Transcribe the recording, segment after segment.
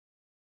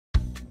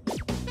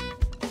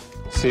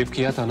Save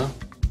किया था ना?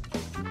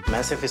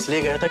 मैं सिर्फ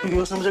इसलिए गया था क्योंकि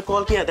उसने मुझे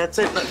कॉल किया, that's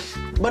it.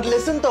 But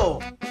listen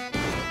though.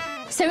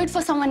 Save it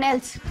for someone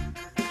else.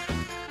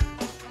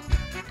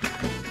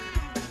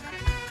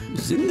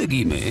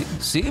 जिंदगी में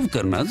सेव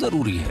करना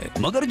जरूरी है,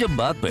 मगर जब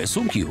बात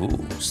पैसों की हो,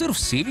 सिर्फ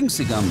सेविंग्स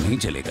से काम नहीं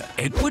चलेगा।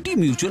 इक्विटी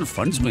म्यूचुअल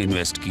फंड्स में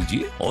इन्वेस्ट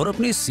कीजिए और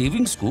अपने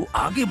सेविंग्स को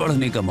आगे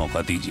बढ़ने का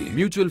मौका दीजिए।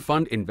 Mutual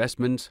fund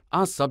investments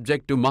are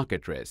subject to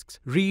market risks.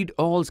 Read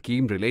all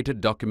scheme-related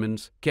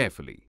documents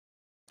carefully.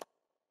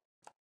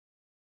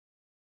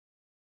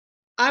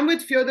 I'm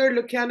with Fyodor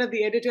Lukyanov,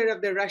 the editor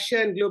of the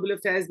Russia and Global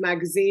Affairs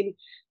magazine,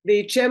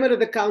 the chairman of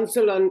the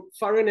Council on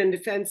Foreign and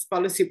Defense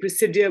Policy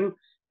Presidium,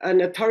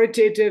 an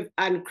authoritative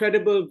and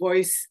credible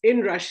voice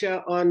in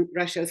Russia on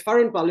Russia's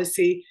foreign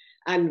policy,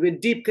 and with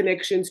deep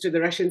connections to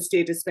the Russian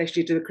state,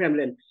 especially to the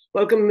Kremlin.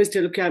 Welcome,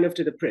 Mr. Lukyanov,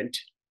 to ThePrint.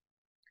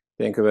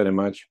 Thank you very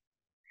much.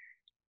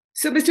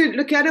 So, Mr.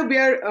 Lukyanov, we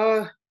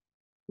are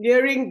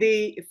nearing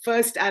the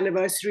first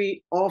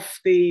anniversary of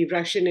the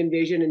Russian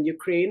invasion in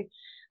Ukraine.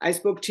 I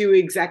spoke to you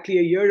exactly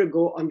a year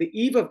ago on the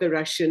eve of the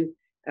Russian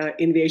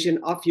invasion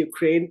of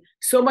Ukraine.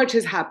 So much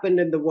has happened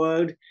in the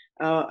world.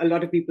 A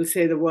lot of people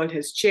say the world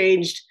has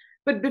changed.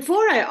 But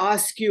before I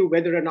ask you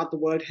whether or not the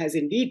world has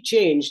indeed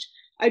changed,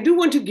 I do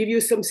want to give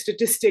you some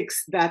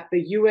statistics that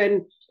the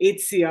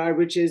UNHCR,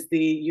 which is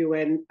the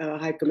UN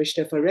High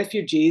Commissioner for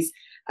Refugees,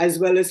 as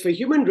well as for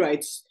human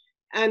rights,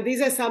 and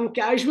these are some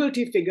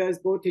casualty figures,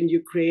 both in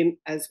Ukraine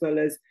as well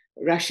as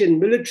Russian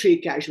military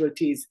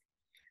casualties.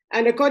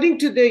 And according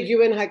to the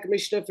UN High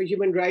Commissioner for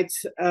Human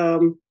Rights,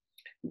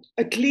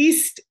 at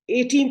least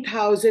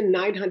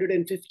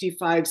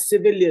 18,955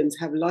 civilians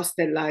have lost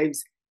their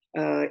lives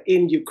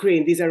in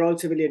Ukraine. These are all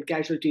civilian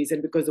casualties.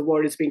 And because the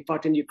war is being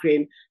fought in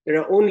Ukraine, there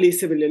are only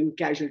civilian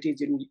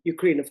casualties in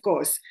Ukraine, of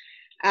course.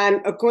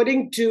 And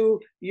according to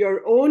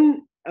your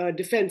own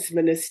defense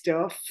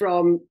minister,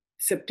 from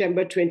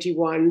September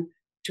 21,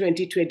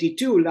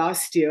 2022,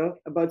 last year,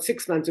 about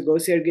 6 months ago,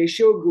 Sergei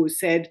Shoigu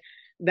said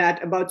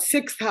that about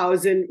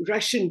 6,000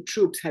 Russian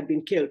troops had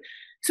been killed.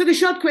 So the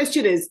short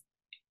question is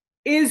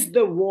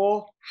the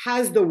war,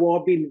 has the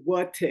war been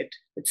worth it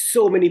with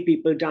so many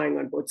people dying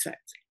on both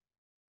sides?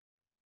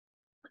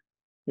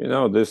 You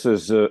know, this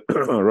is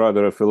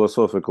rather a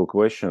philosophical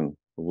question,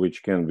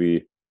 which can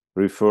be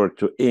referred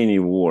to any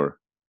war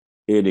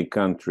any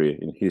country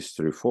in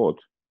history fought.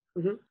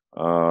 Mm-hmm.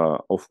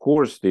 Of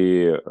course,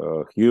 the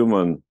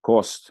human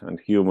cost and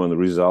human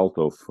result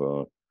of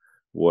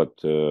what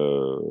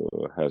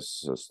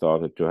has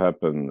started to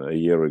happen a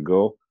year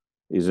ago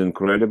is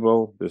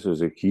incredible. This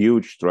is a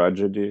huge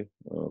tragedy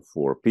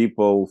for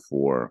people,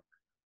 for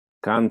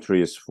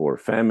countries, for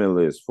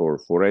families,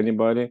 for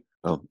anybody,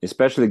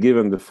 especially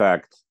given the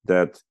fact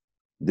that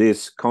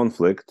this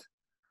conflict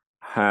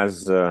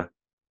has a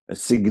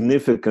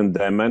significant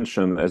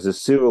dimension as a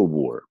civil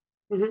war.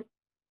 Mm-hmm.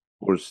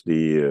 Of course,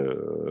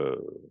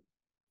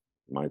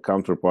 my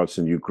counterparts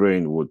in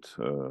Ukraine would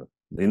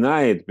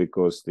deny it,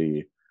 because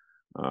the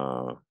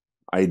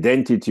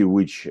identity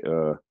which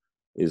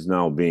is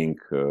now being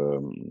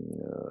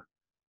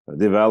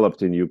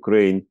developed in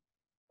Ukraine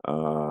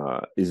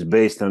is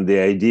based on the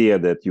idea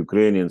that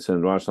Ukrainians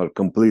and Russians are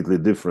completely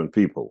different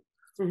people.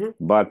 Mm-hmm.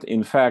 But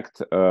in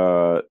fact,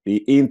 the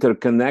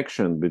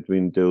interconnection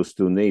between those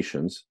two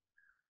nations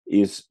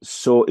is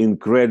so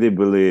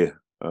incredibly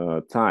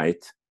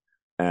tight,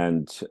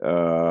 and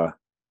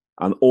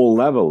on all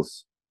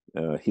levels,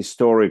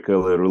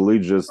 historically,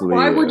 religiously,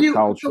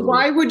 culturally. So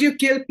why would you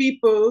kill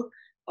people,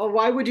 or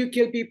why would you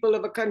kill people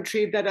of a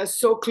country that are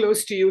so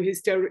close to you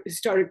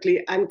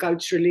historically and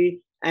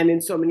culturally and in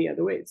so many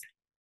other ways?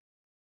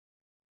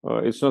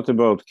 It's not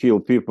about kill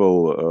people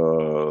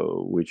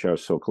which are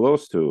so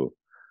close to.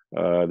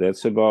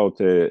 That's about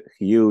a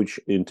huge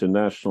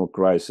international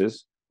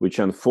crisis, which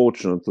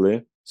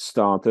unfortunately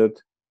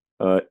started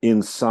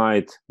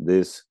inside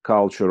this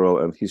cultural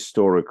and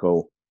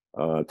historical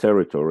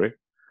territory.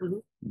 Mm-hmm.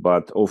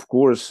 But of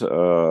course,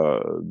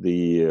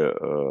 the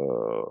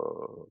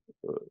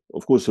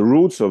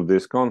roots of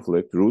this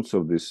conflict, roots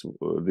of this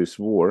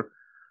war,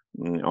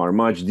 are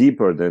much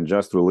deeper than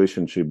just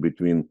relationship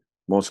between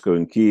Moscow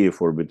and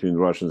Kiev, or between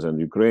Russians and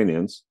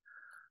Ukrainians.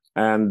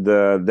 And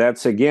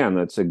that's a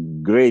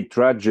great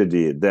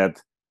tragedy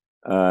that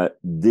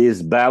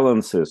these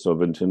balances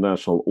of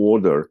international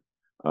order,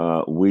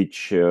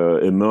 which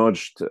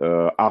emerged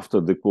after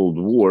the Cold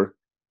War,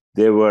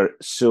 they were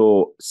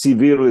so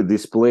severely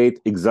displayed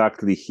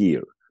exactly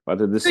here. But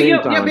at the same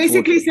time,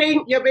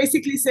 you're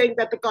basically saying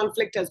that the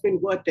conflict has been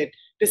worth it,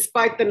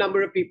 despite the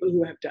number of people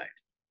who have died.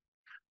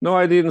 No,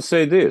 I didn't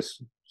say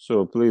this.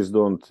 So please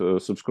don't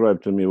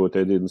subscribe to me what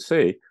I didn't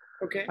say.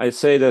 Okay. I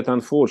say that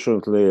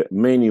unfortunately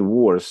many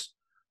wars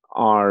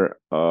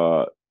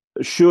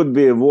should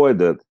be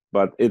avoided,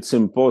 but it's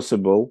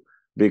impossible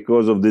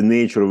because of the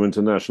nature of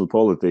international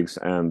politics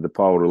and the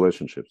power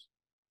relationships.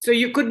 So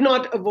you could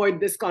not avoid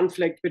this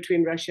conflict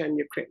between Russia and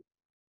Ukraine?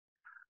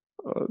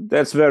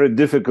 That's very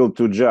difficult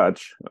to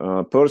judge.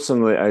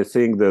 Personally, I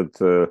think that,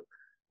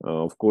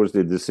 of course,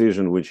 the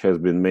decision which has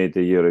been made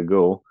a year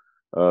ago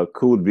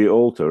could be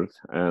altered,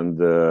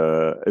 and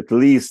at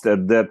least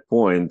at that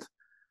point,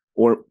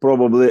 or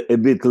probably a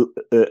bit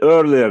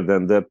earlier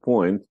than that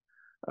point,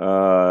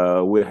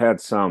 we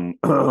had some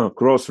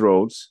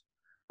crossroads.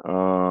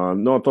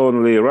 Not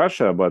only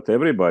Russia, but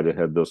everybody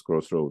had those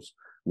crossroads,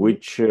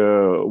 which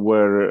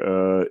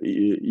were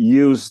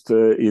used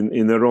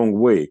in the wrong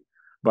way.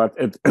 But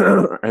at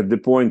at the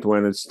point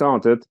when it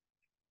started,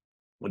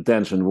 the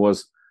tension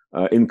was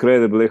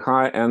incredibly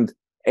high. And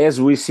as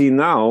we see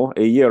now,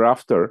 a year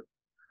after,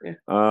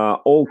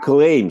 all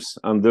claims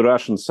on the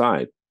Russian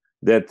side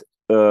that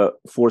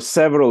for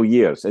several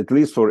years, at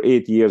least for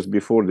 8 years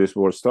before this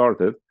war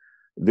started,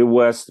 the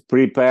West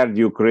prepared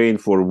Ukraine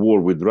for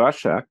war with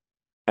Russia.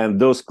 And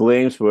those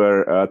claims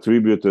were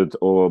attributed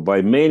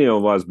by many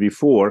of us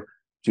before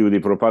to the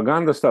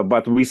propaganda stuff.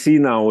 But we see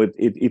now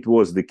it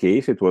was the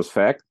case, it was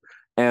fact.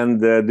 And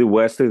the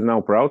West is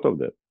now proud of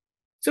that.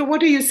 So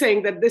what are you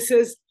saying, that this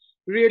is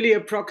really a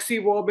proxy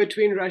war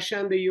between Russia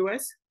and the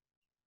US?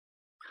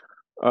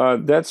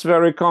 That's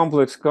very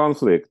complex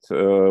conflict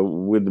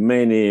with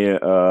many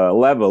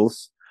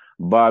levels.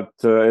 But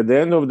at the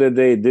end of the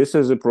day, this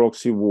is a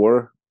proxy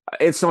war.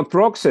 It's not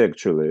proxy,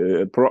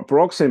 actually.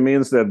 Proxy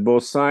means that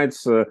both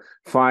sides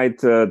fight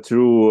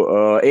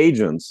through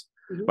agents.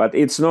 But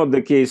it's not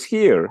the case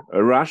here.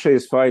 Russia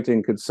is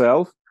fighting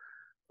itself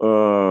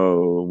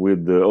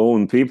with their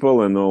own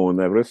people and own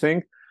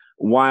everything,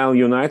 while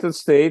United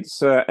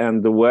States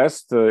and the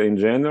West in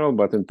general,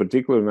 but in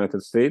particular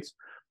United States,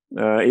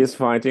 is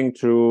fighting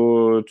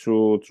through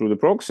the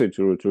proxy,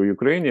 through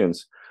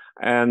Ukrainians.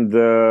 And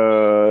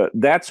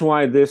that's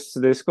why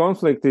this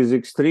conflict is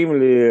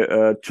extremely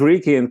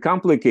tricky and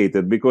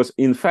complicated, because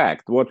in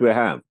fact, what we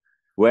have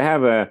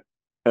a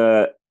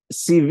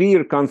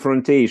severe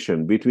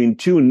confrontation between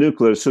two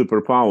nuclear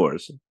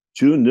superpowers,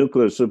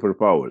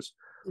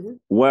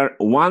 where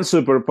one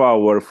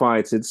superpower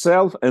fights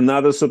itself,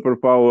 another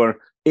superpower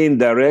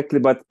indirectly,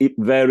 but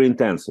very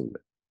intensively.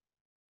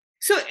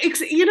 So,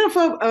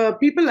 for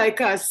people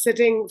like us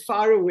sitting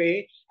far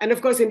away, and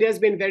of course, India has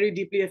been very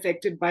deeply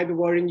affected by the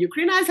war in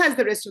Ukraine, as has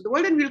the rest of the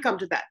world, and we'll come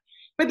to that.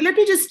 But let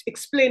me just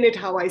explain it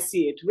how I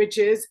see it, which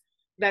is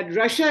that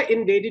Russia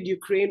invaded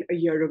Ukraine a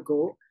year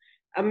ago.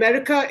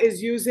 America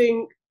is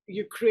using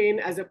Ukraine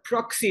as a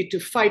proxy to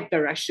fight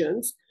the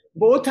Russians.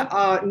 Both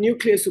are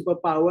nuclear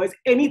superpowers.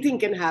 Anything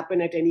can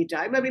happen at any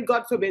time. I mean,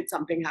 God forbid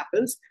something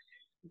happens.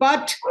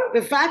 But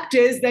the fact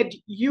is that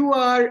you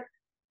are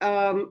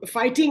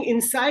fighting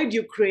inside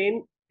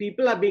Ukraine.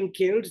 People are being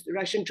killed. The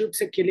Russian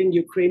troops are killing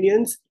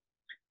Ukrainians.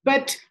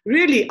 But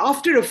really,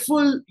 after a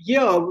full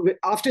year,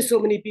 after so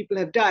many people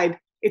have died,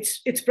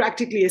 it's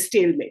practically a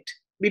stalemate.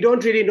 We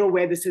don't really know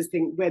where this is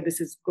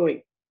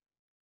going.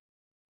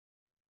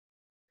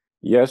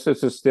 Yes,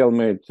 it's a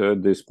stalemate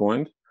at this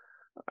point.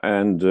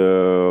 And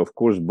of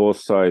course, both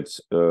sides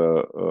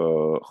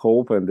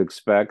hope and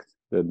expect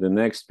that the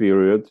next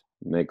period,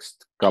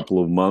 next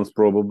couple of months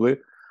probably,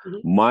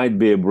 might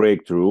be a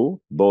breakthrough.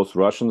 Both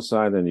Russian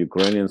side and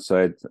Ukrainian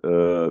side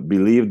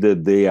believe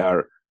that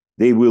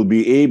they will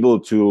be able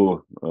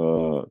to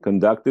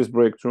conduct this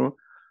breakthrough.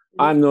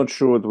 I'm not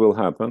sure it will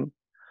happen.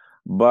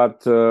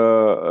 But,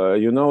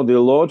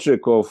 the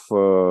logic of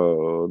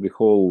the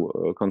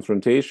whole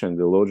confrontation,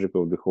 the logic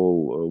of the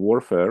whole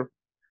warfare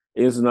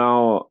is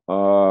now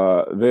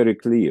very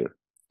clear.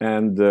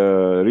 And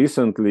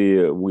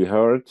recently we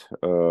heard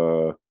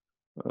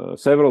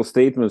several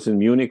statements in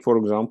Munich, for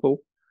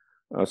example,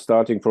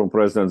 starting from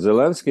President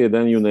Zelensky,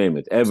 then you name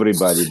it.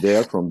 Everybody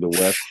there from the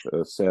West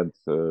said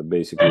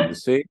basically the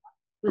same.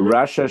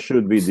 Russia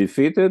should be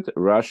defeated.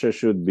 Russia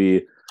should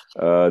be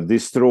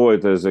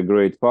destroyed as a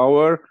great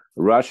power.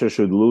 Russia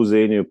should lose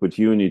any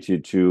opportunity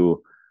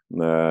to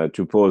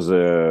pose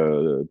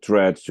a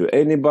threat to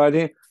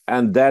anybody.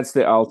 And that's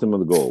the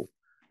ultimate goal.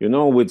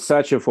 With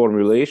such a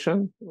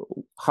formulation,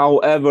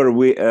 however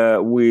we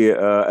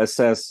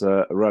assess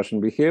Russian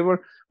behavior,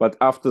 but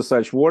after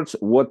such words,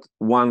 what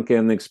one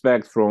can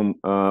expect from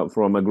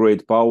a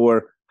great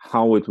power,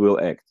 how it will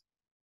act.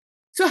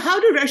 So how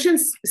do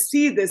Russians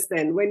see this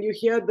then, when you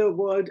hear the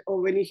world, or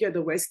when you hear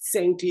the West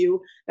saying to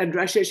you that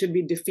Russia should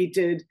be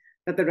defeated,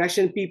 that the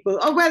Russian people,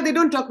 they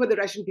don't talk about the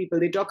Russian people,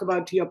 they talk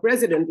about your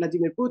president,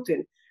 Vladimir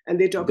Putin, and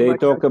they talk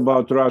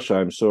about Russia,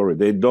 I'm sorry.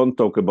 They don't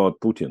talk about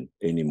Putin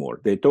anymore.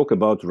 They talk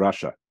about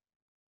Russia,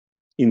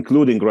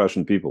 including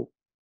Russian people.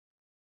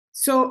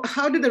 So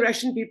how do the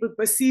Russian people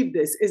perceive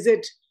this? Is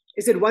it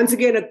once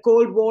again a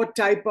Cold War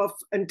type of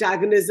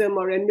antagonism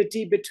or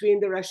enmity between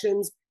the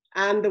Russians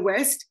and the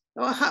West?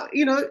 Or how,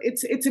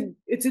 it's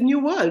a new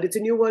world, it's a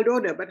new world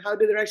order, but how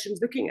do the Russians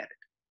looking at it?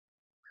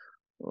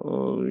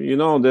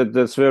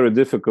 That's very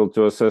difficult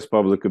to assess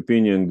public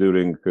opinion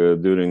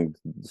during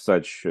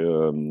such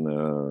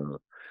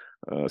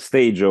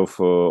stage of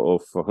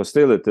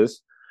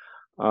hostilities.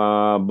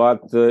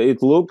 But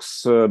it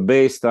looks,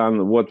 based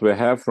on what we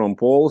have from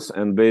polls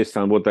and based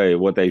on what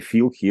I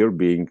feel here,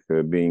 being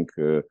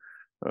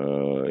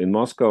in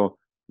Moscow,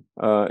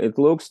 it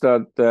looks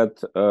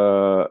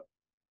that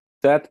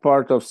that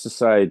part of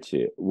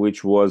society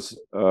which was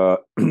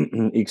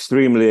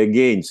extremely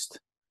against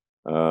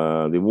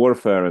the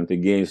warfare and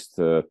against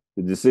the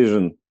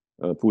decision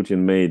Putin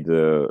made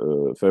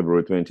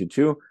February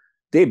 22,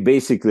 they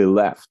basically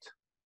left.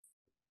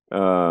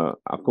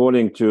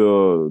 According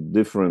to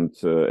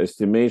different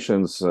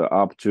estimations,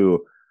 up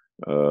to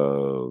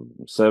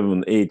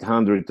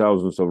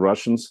 700,000-800,000 of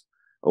Russians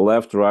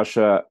left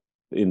Russia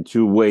in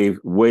two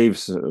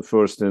waves,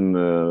 first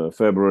in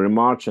February,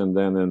 March, and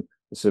then in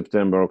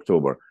September,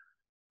 October.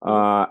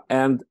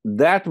 And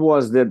that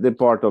was the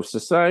part of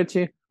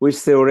society which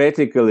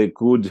theoretically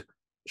could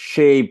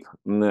shape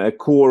a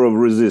core of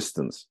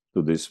resistance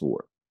to this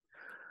war.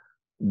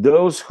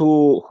 Those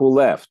who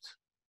left,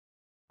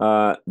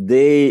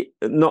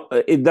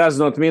 it does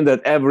not mean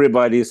that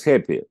everybody is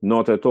happy,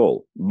 not at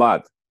all.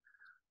 But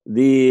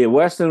the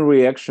Western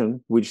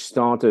reaction, which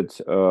started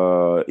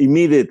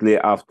immediately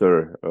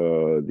after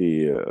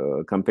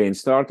the campaign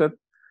started,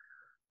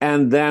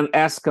 and then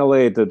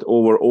escalated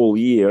over all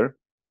year,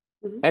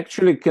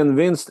 actually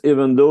convinced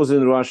even those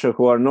in Russia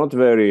who are not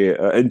very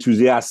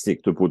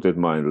enthusiastic, to put it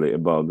mildly,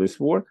 about this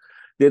war,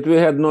 that we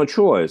had no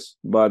choice.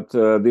 But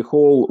the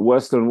whole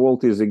Western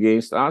world is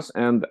against us,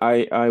 and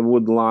I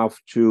would love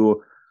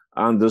to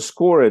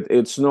underscore it.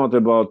 It's not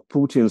about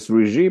Putin's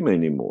regime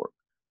anymore.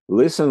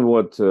 Listen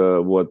what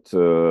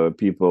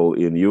people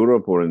in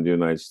Europe or in the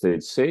United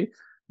States say.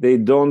 They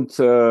don't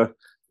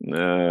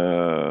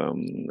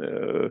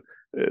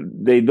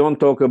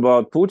talk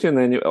about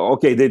Putin.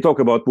 Okay, they talk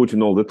about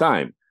Putin all the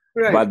time,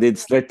 right. But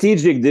it's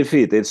strategic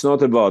defeat. It's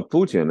not about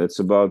Putin. It's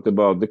about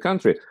the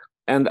country.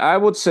 And I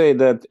would say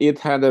that it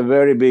had a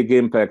very big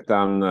impact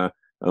on a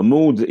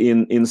mood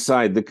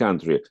inside the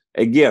country.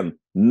 Again,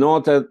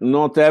 not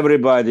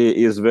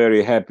everybody is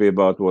very happy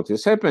about what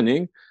is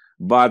happening.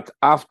 But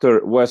after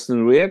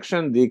Western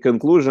reaction, the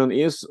conclusion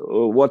is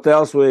what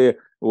else we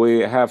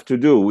have to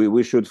do?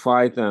 We should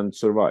fight and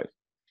survive.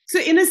 So,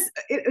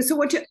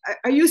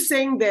 are you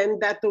saying then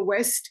that the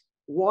West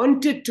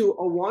wanted to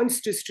or wants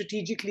to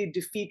strategically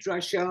defeat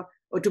Russia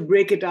or to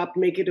break it up,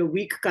 make it a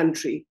weak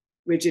country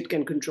which it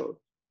can control?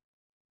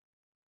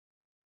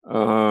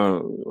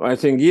 I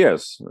think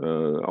yes.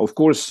 Of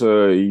course,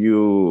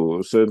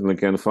 you certainly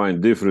can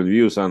find different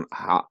views on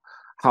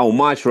how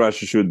much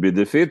Russia should be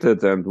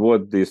defeated and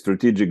what the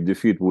strategic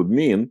defeat would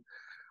mean,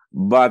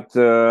 but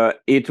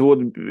it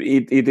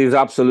is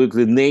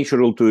absolutely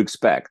natural to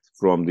expect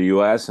from the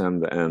US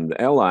and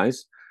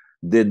allies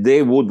that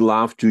they would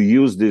love to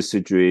use this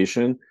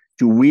situation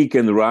to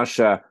weaken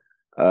Russia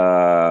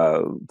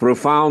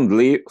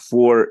profoundly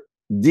for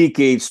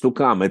decades to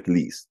come, at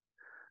least.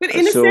 But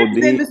in a sense,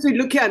 then, Mr.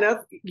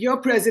 Lukyanov, your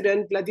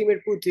president,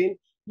 Vladimir Putin,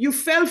 you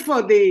fell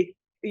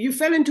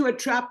into a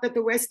trap that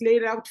the West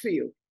laid out for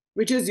you,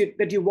 which is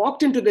that you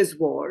walked into this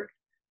war.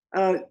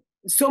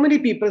 So many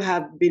people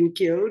have been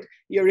killed.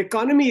 Your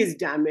economy is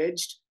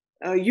damaged.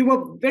 You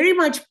were very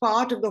much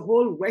part of the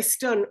whole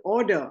Western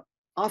order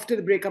after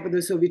the breakup of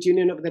the Soviet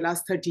Union over the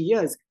last 30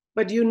 years.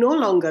 But you're no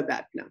longer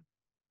that now.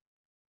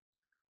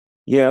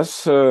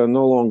 Yes,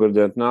 no longer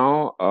that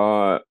now.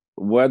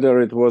 Whether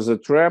it was a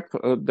trap,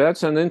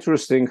 that's an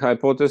interesting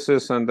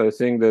hypothesis. And I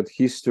think that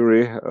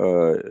history,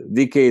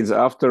 decades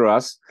after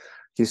us,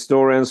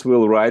 historians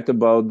will write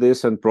about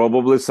this, and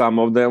probably some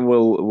of them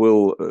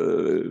will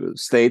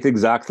state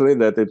exactly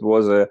that it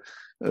was a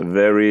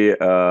very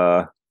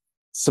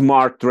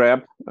smart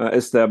trap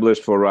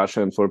established for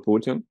Russia and for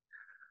Putin.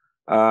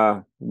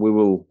 We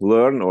will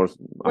learn, or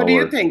what do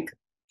you think?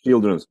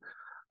 Children's.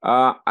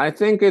 I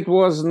think it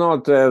was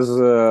not as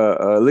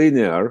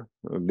linear,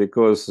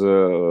 because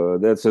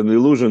that's an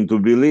illusion to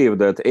believe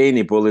that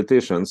any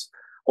politicians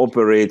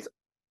operate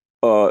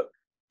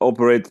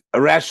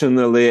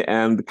rationally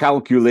and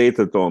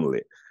calculated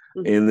only.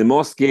 Mm-hmm. In the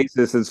most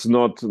cases, it's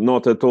not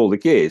at all the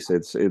case.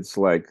 It's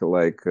like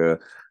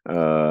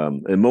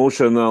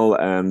emotional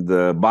and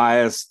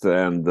biased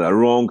and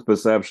wrong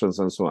perceptions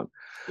and so on.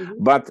 Mm-hmm.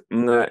 But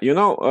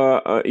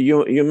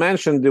you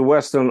mentioned the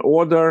Western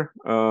order.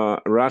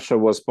 Russia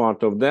was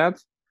part of that.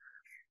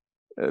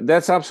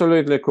 That's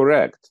absolutely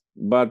correct.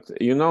 But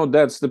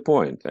that's the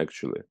point,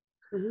 actually.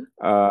 Mm-hmm.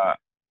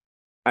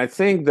 I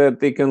think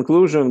that the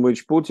conclusion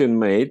which Putin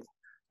made,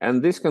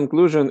 and this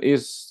conclusion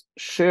is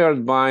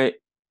shared by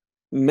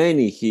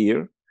many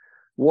here,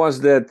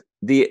 was that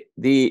the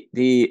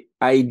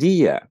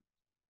idea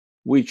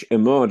which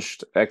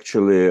emerged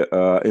actually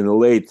in the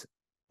late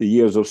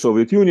years of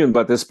Soviet Union,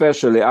 but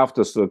especially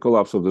after the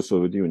collapse of the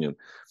Soviet Union,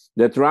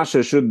 that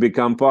Russia should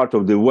become part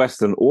of the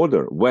Western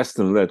order,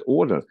 Western-led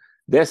order,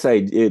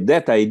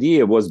 that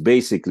idea was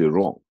basically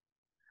wrong.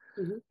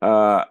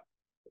 Mm-hmm.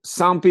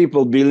 Some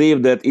people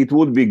believe that it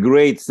would be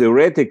great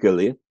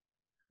theoretically,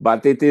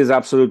 but it is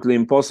absolutely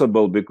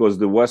impossible because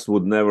the West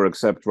would never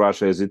accept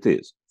Russia as it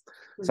is.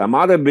 Mm-hmm. Some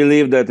other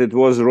believe that it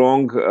was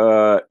wrong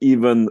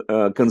even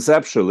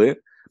conceptually,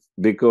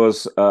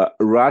 because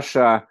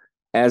Russia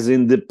as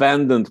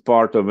independent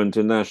part of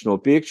international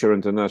picture,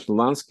 international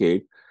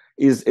landscape,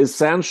 is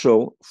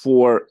essential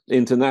for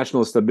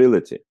international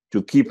stability,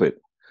 to keep it.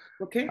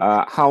 Okay.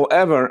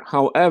 However,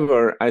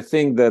 I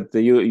think that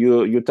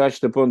you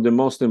touched upon the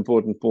most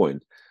important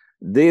point.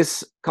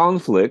 This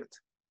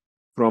conflict,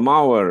 from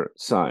our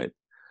side,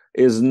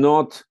 is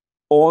not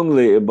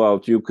only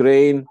about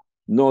Ukraine,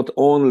 not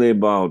only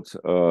about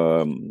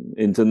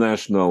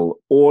international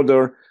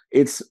order.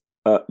 It's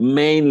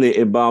mainly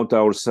about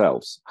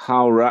ourselves.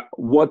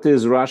 What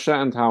is Russia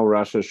and how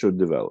Russia should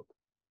develop.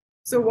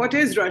 So, what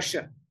is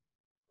Russia?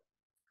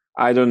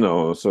 I don't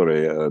know.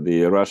 Sorry,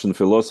 the Russian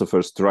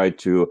philosophers tried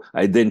to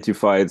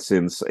identify it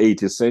since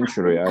 18th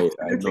century. I'm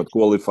not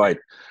qualified.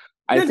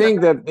 I think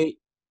that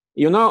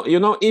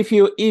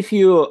if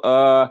you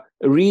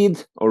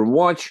read or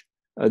watch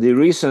the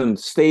recent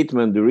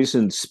statement, the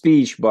recent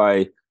speech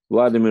by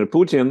Vladimir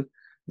Putin,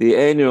 the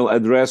annual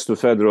address to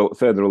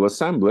Federal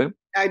Assembly.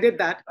 I did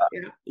that.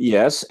 Yeah.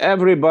 Yes,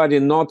 everybody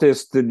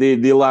noticed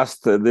the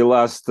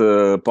last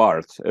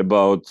part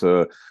about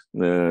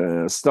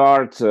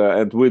start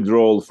and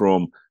withdrawal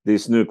from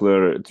this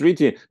nuclear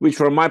treaty, which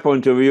from my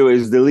point of view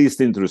is the least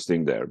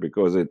interesting there,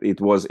 because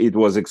it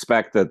was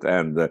expected,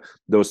 and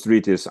those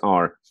treaties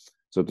are,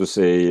 so to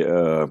say,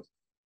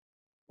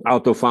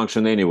 out of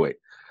function anyway.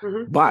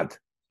 Mm-hmm. But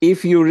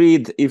if you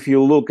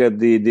look at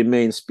the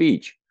main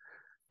speech,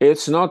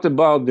 it's not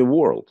about the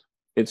world.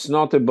 It's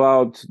not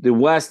about the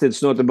West.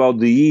 It's not about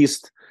the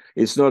East.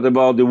 It's not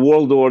about the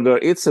world order.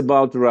 It's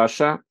about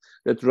Russia,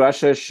 that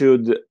Russia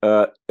should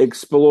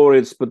explore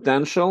its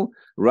potential.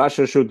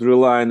 Russia should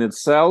rely on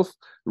itself.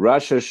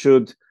 Russia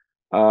should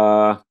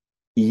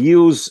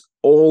use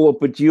all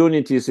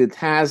opportunities it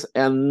has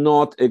and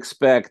not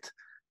expect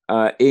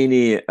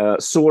any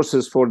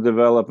sources for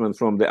development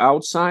from the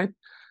outside.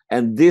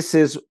 And this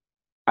is,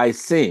 I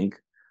think,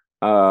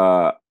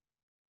 and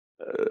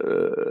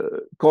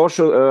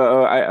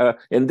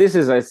this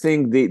is, I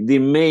think, the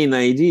main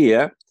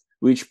idea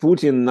which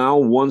Putin now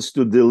wants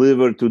to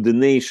deliver to the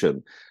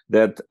nation.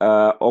 That,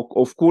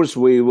 of course,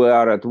 we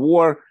are at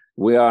war.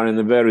 We are in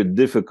a very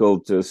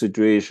difficult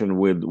situation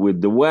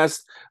with the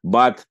West.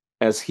 But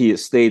as he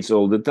states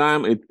all the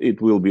time,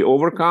 it will be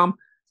overcome.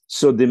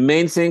 So the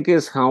main thing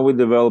is how we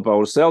develop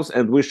ourselves,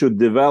 and we should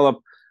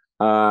develop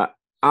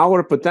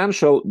our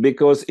potential,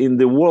 because in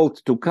the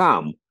world to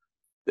come,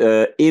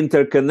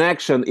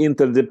 interconnection,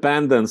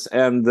 interdependence,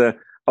 and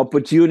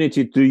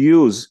opportunity to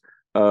use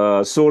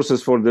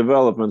sources for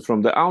development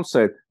from the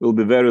outside will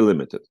be very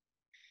limited.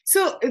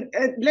 So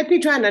let me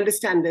try and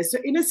understand this. So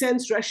in a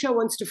sense, Russia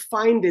wants to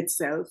find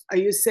itself. Are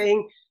you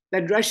saying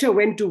that Russia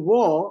went to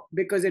war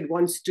because it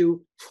wants to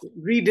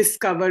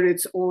rediscover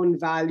its own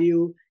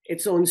value,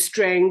 its own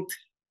strength,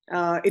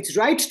 its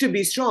right to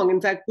be strong? In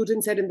fact,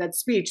 Putin said in that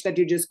speech that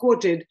you just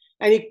quoted,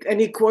 and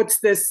he quotes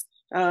this,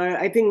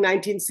 I think,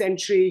 19th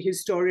century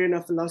historian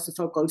or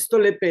philosopher called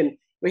Stolypin,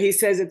 where he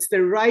says it's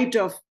the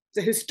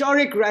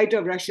historic right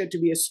of Russia to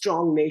be a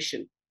strong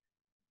nation.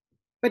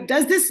 But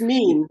does this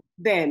mean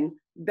then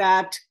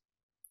that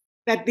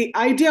the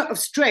idea of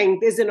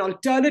strength is an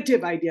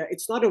alternative idea?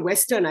 It's not a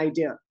Western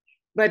idea,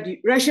 but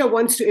Russia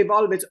wants to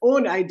evolve its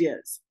own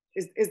ideas.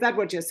 Is that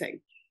what you're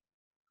saying?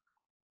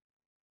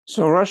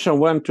 So Russia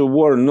went to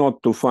war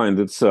not to find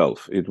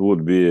itself. It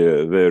would be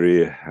a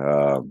very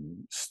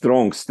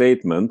strong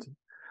statement.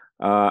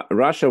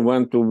 Russia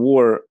went to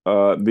war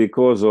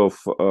because of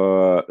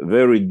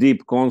very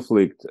deep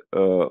conflict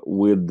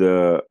with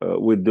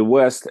the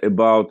West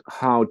about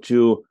how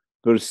to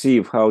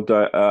perceive, how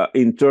to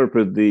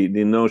interpret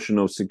the notion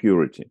of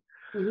security.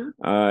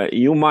 Mm-hmm.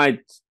 You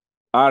might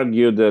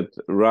argue that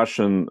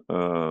Russian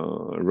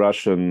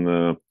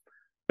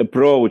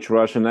approach,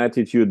 Russian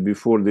attitude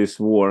before this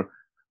war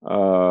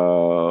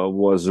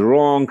was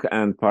wrong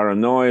and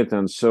paranoid,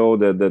 and so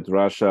that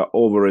Russia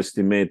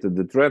overestimated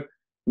the threat.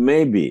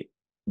 Maybe.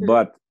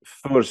 But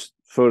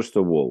first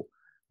of all,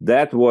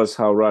 that was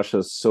how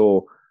Russia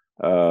saw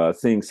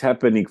things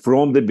happening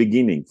from the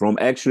beginning, from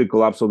actually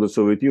collapse of the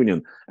Soviet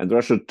Union. And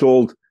Russia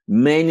told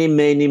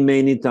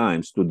many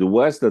times to the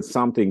West that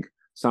something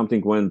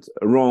went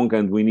wrong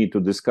and we need to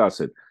discuss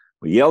it.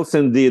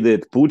 Yeltsin did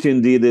it,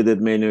 Putin did it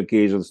at many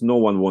occasions. No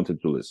one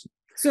wanted to listen.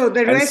 So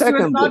the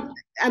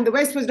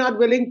West was not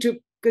willing to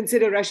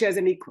consider Russia as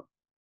an equal.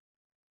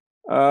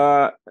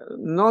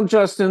 Not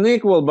just an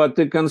equal, but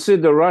to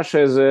consider Russia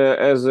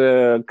as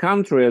a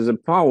country, as a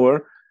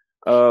power,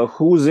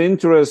 whose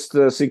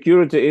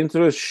security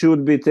interests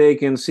should be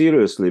taken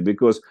seriously.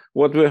 Because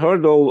what we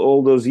heard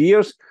all those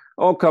years,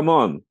 oh, come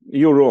on,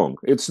 you're wrong.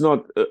 It's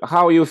not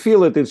how you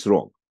feel it, it's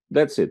wrong.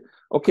 That's it.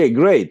 Okay,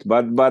 great.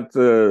 But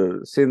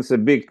since a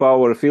big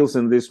power feels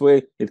in this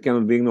way, it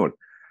cannot be ignored.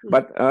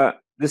 But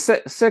the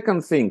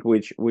second thing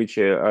which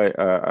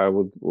I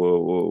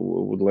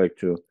would like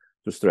to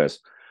stress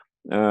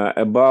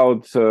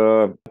about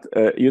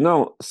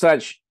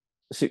such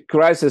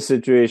crisis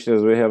situations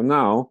as we have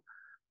now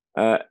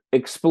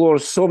explore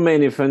so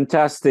many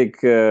fantastic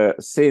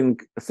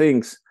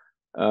things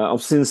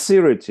of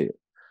sincerity.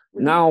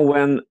 Now,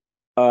 when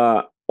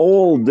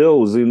all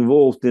those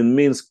involved in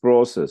Minsk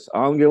process,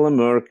 Angela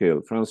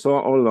Merkel,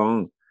 François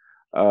Hollande,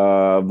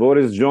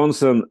 Boris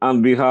Johnson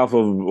on behalf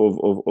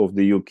of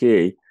the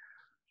UK,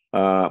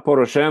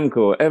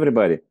 Poroshenko,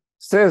 everybody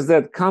says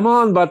that, come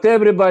on, but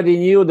everybody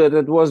knew that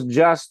it was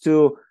just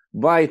to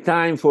buy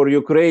time for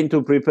Ukraine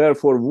to prepare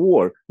for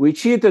war. We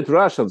cheated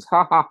Russians,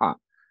 ha ha ha.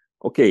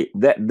 Okay,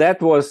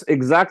 that was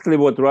exactly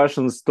what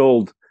Russians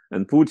told,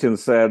 and Putin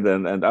said,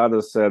 and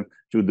others said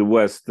to the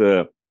West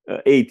 8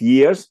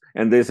 years,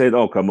 and they said,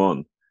 oh, come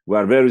on, we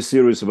are very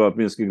serious about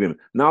Minsk agreement.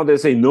 Now they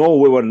say, no,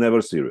 we were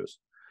never serious.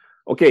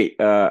 Okay,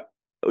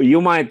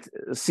 you might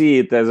see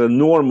it as a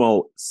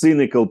normal,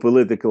 cynical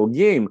political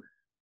game,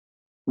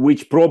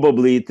 which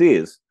probably it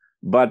is,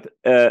 but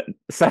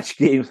such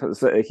games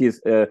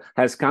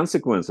has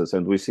consequences,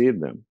 and we see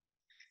them.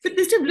 But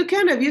Mr.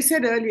 Lukyanov, you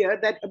said earlier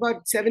that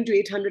about 700,000 to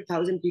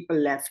 800,000 people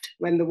left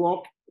when the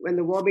war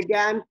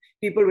began.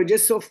 People were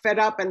just so fed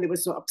up and they were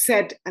so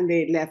upset and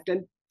they left.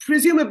 And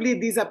presumably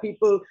these are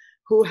people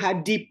who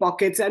had deep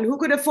pockets and who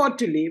could afford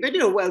to leave,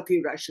 and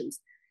wealthy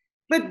Russians.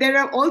 But there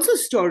are also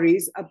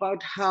stories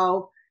about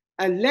how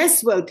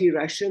less wealthy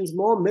Russians,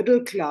 more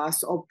middle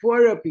class or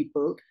poorer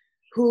people,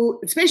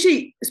 who,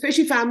 especially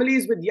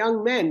families with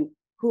young men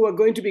who are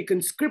going to be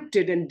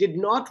conscripted and did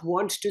not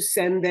want to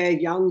send their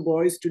young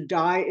boys to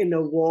die in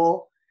a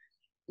war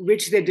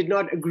which they did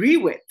not agree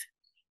with.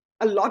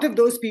 A lot of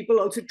those people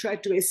also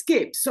tried to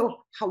escape.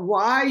 So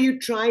why did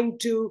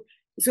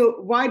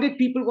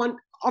people want,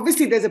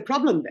 obviously there's a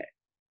problem there.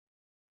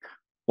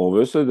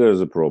 Obviously,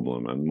 there's a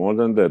problem, and more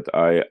than that,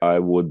 I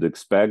would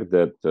expect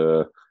that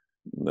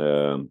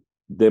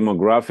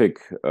demographic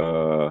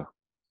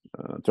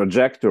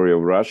trajectory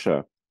of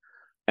Russia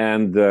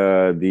and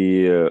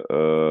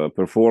the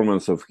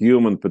performance of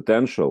human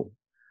potential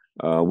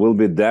will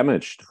be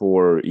damaged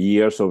for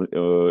years,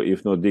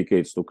 if not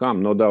decades to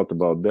come. No doubt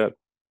about that.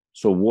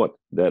 So what?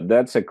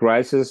 That's a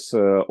crisis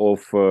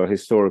of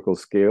historical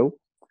scale.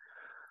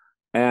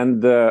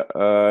 And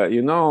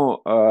you mentioned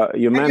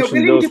those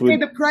willing to pay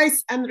the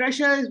price, and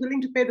Russia is willing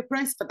to pay the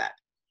price for that,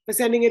 for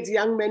sending its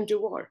young men to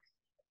war.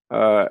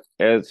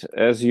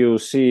 As you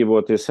see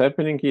what is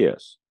happening,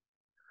 yes.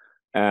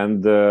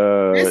 And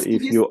yes,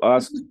 if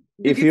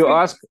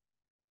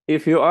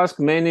you ask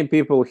many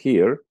people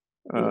here,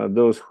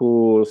 those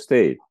who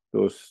stayed,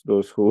 those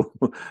who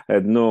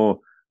had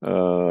no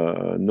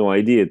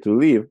idea to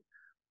leave,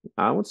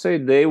 I would say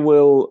they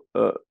will.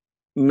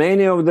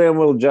 Many of them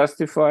will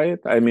justify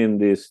it. I mean,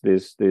 this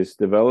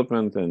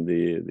development and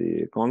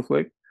the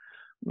conflict.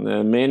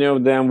 Many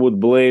of them would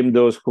blame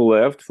those who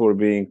left for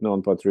being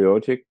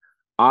non-patriotic.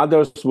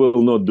 Others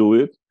will not do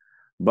it.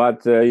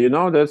 But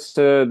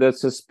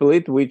that's a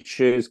split which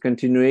is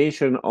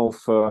continuation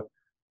of a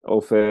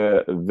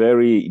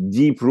very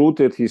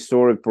deep-rooted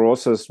historic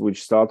process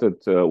which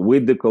started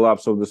with the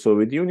collapse of the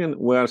Soviet Union.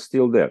 We are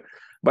still there.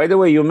 By the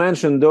way, you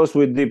mentioned those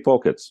with deep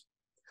pockets.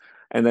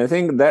 And I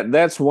think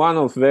that's one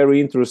of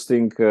very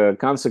interesting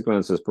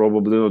consequences,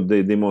 probably not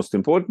the most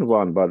important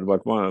one,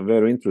 but one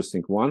very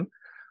interesting one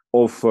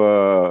of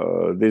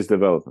this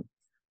development.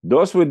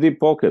 Those with deep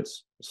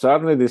pockets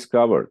suddenly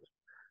discovered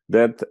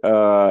that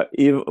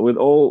even with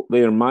all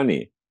their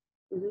money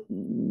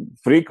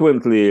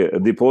frequently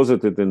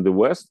deposited in the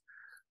West,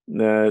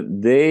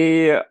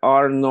 they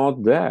are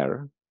not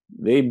there.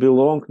 They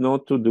belong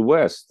not to the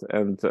West.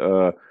 And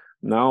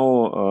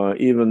now,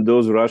 even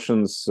those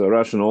Russian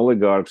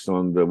oligarchs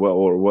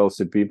or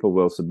wealthy people,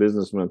 wealthy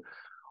businessmen,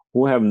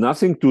 who have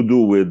nothing to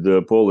do with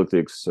the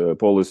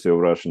policy of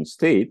Russian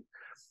state,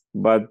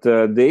 but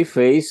they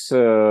face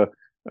their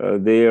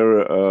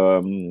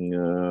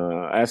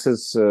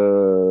assets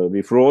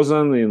be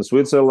frozen in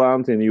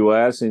Switzerland, in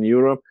US, in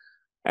Europe,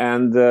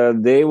 and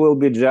they will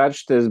be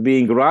judged as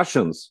being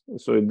Russians.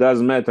 So it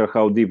doesn't matter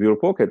how deep your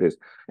pocket is.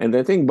 And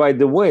I think, by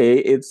the way,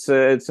 it's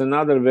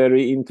another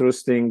very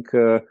interesting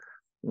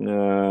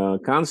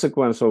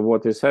consequence of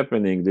what is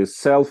happening, this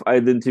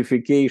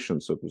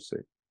self-identification, so to say.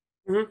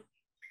 Mm-hmm.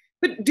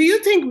 But do you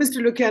think, Mr.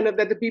 Lukyanov,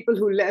 that the people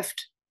who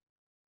left,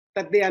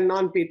 that they are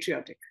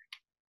non-patriotic?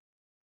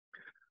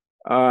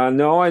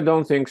 No, I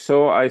don't think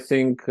so. I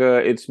think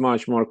it's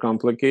much more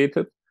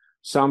complicated.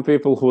 Some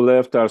people who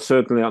left are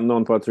certainly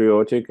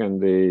non-patriotic,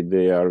 and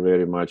they are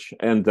very much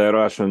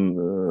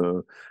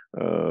anti-Russian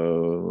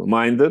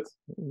minded,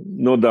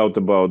 no doubt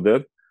about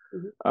that.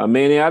 Mm-hmm.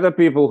 Many other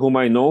people whom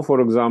I know, for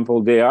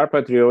example, they are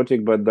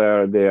patriotic, but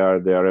they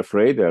are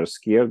afraid, they are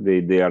scared,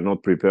 they are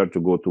not prepared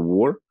to go to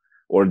war,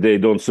 or they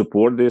don't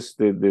support this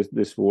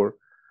war.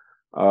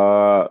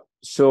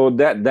 So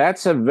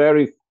that's a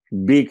very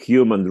big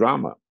human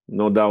drama,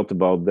 no doubt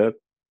about that.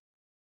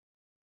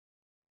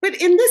 But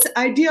in this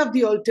idea of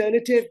the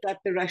alternative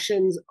that the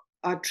Russians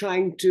are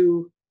trying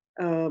to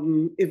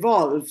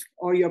evolve,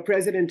 or your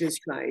president is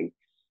trying,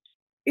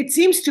 it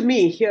seems to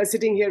me,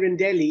 sitting here in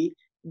Delhi,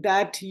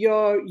 that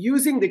you're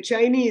using the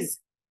Chinese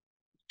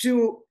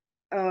to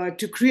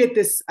create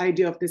this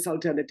idea of this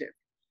alternative.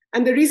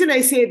 And the reason I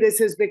say this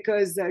is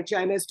because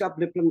China's top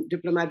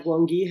diplomat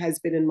Wang Yi has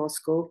been in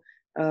Moscow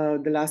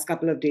the last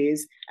couple of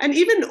days. And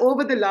even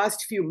over the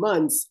last few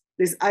months,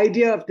 this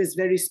idea of this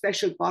very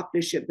special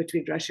partnership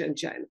between Russia and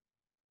China,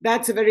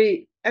 that's a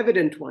very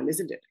evident one,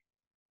 isn't it?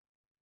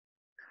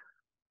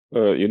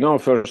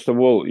 First of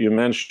all, you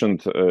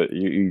mentioned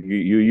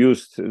you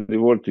used the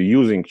word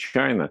using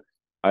China.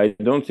 I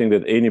don't think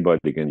that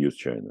anybody can use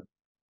China.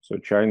 So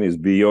China is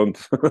beyond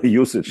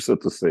usage, so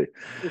to say.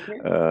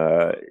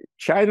 Okay.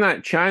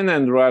 China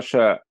and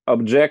Russia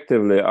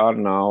objectively are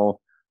now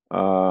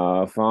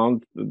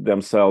found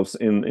themselves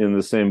in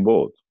the same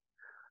boat,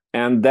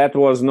 and that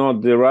was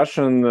not the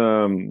Russian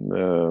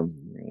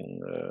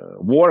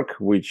work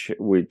which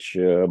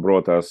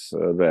brought us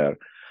there.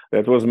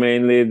 That was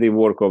mainly the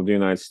work of the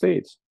United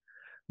States,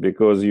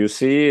 because you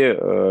see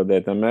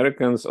that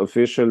Americans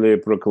officially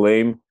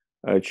proclaim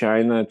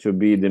China to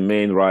be the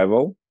main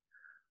rival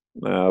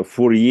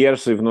for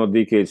years, if not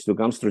decades to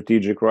come,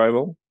 strategic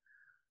rival.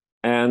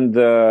 And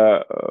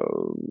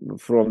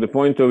from the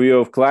point of view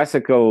of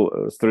classical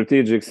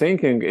strategic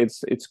thinking,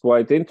 it's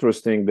quite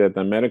interesting that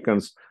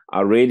Americans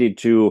are ready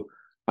to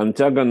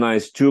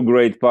antagonize two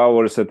great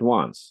powers at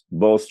once,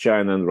 both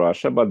China and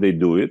Russia, but they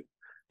do it.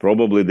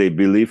 Probably they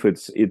believe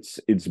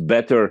it's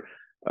better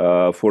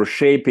for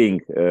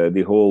shaping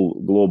the whole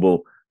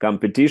global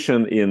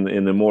competition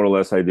in a more or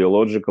less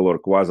ideological or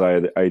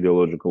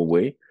quasi-ideological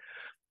way.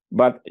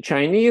 But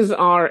Chinese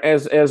are,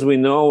 as we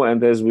know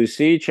and as we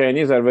see,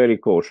 Chinese are very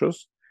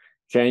cautious.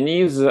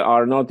 Chinese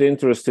are not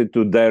interested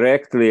to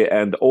directly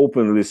and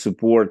openly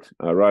support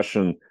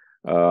Russian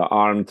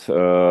armed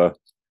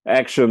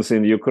actions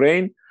in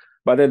Ukraine.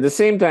 But at the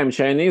same time,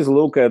 Chinese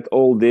look at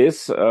all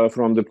this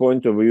from the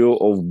point of view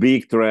of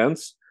big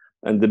trends.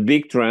 And the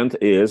big trend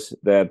is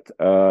that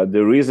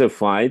there is a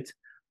fight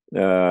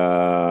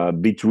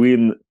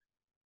between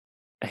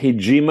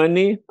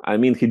hegemony, I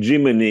mean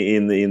hegemony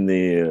in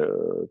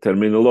the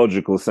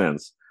terminological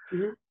sense,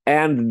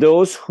 and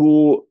those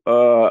who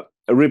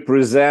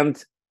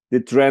represent the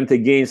trend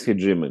against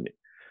hegemony.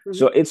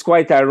 So it's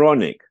quite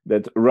ironic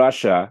that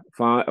Russia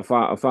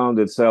found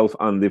itself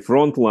on the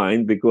front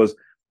line, because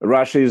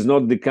Russia is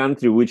not the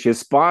country which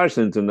aspires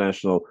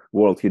international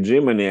world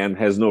hegemony and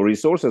has no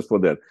resources for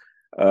that.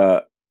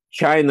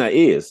 China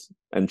is,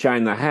 and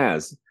China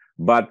has,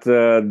 but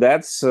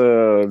that's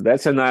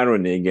an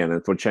irony again.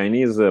 And for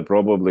Chinese,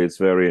 probably it's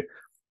very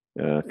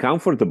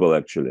comfortable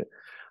actually.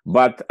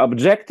 But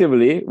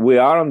objectively, we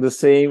are on the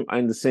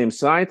same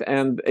side.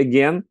 And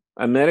again,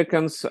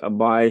 Americans,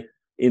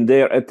 in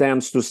their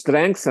attempts to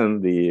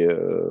strengthen the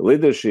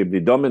leadership,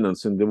 the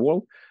dominance in the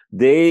world,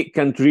 they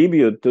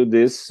contribute to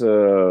this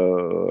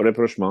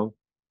rapprochement.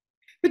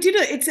 But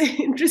it's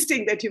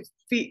interesting that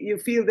you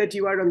feel that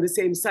you are on the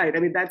same side. I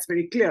mean, that's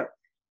very clear.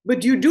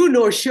 But you do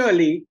know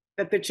surely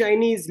that the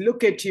Chinese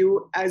look at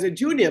you as a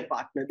junior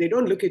partner. They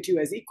don't look at you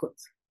as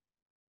equals.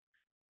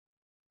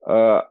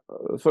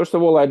 First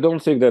of all, I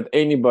don't think that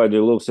anybody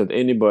looks at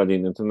anybody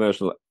in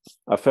international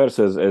affairs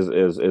as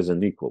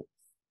an equal.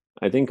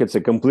 I think it's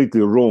a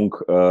completely wrong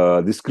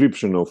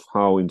description of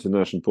how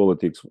international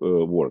politics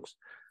works.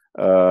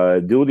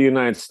 Do the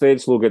United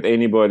States look at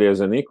anybody as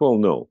an equal?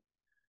 No.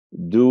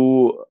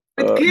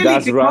 But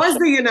clearly, because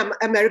the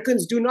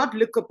Americans do not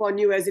look upon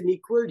you as an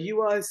equal,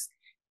 you are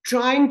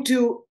trying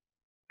to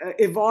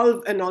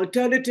evolve an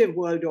alternative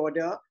world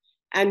order,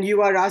 and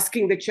you are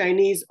asking the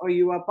Chinese, or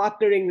you are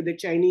partnering with the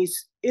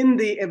Chinese in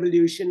the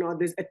evolution or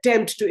this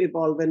attempt to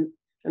evolve an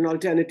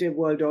alternative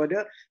world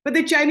order. But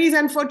the Chinese,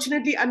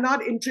 unfortunately, are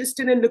not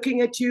interested in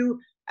looking at you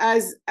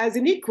as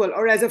an equal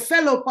or as a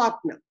fellow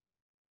partner.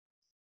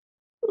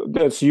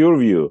 That's your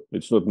view.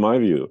 It's not my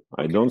view.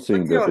 Okay. I don't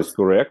think that is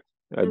correct.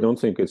 I don't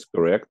think it's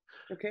correct.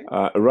 Okay.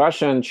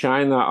 Russia and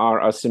China are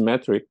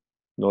asymmetric,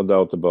 no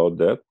doubt about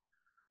that.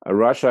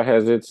 Russia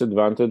has its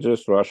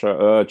advantages.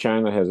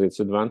 China has its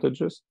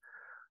advantages.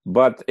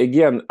 But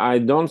again, I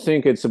don't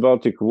think it's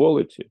about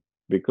equality,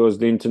 because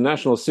the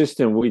international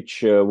system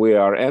which we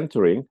are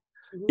entering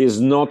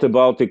is not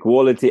about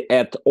equality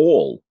at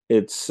all.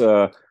 It's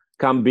a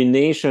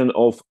combination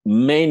of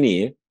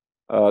many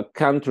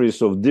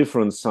countries of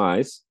different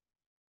size,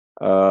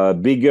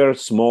 bigger,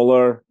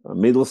 smaller,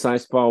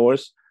 middle-sized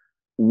powers,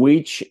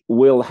 which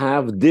will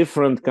have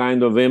different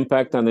kind of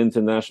impact on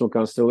international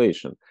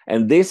constellation.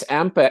 And this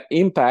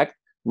impact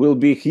will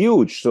be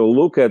huge. So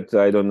look at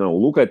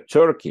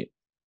Turkey.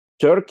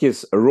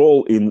 Turkey's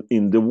role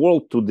in the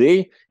world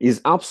today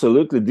is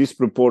absolutely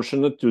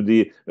disproportionate to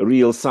the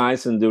real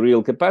size and the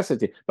real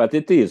capacity, but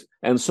it is,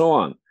 and so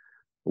on.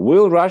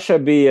 Will Russia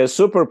be a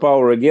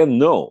superpower again?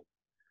 No.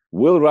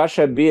 Will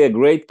Russia be a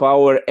great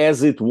power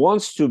as it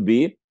wants to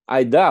be?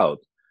 I doubt.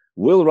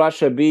 Will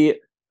Russia be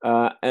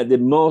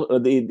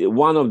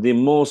one of the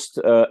most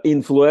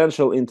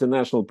influential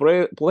international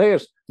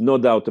players? No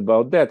doubt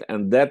about that.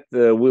 And that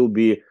will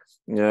be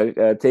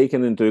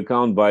taken into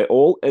account by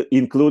all,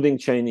 including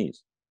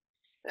Chinese.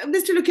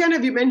 Mr.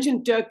 Lukyanov, you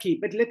mentioned Turkey,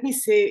 but let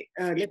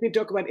me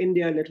talk about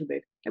India a little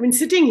bit. I mean,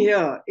 sitting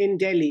here in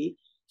Delhi,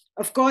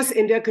 of course,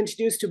 India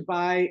continues to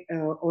buy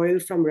oil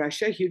from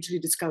Russia, hugely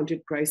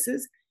discounted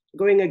prices,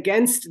 going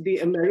against the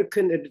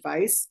American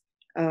advice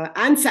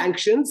and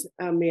sanctions,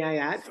 may I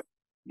add.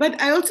 But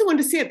I also want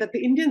to say that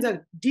the Indians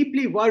are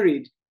deeply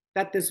worried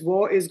that this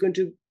war is going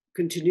to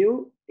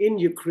continue in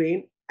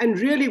Ukraine and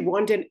really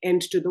want an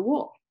end to the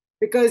war.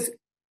 Because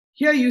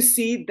here you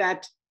see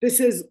that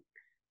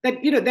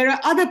there are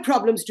other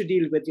problems to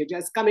deal with. You're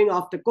just coming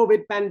off the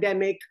COVID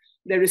pandemic.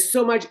 There is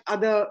so much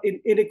other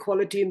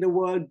inequality in the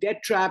world,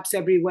 debt traps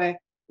everywhere.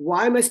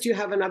 Why must you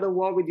have another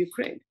war with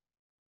Ukraine?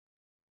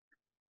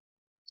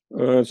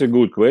 It's a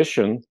good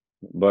question,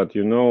 but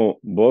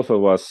both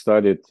of us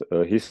studied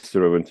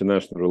history of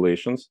international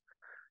relations,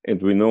 and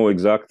we know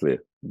exactly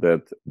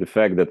that the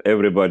fact that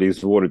everybody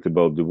is worried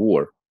about the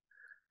war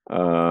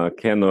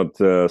cannot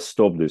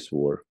stop this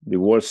war. The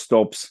war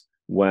stops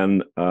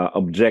when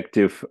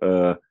objective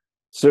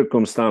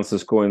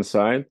circumstances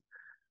coincide,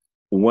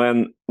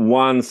 when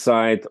one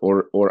side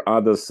or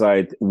other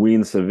side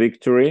wins a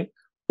victory,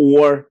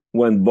 or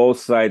when both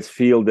sides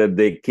feel that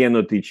they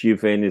cannot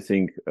achieve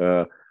anything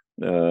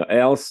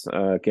else,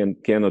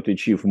 cannot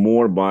achieve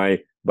more by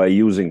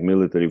using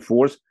military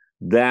force.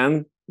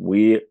 Then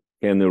we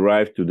can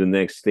arrive to the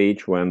next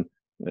stage when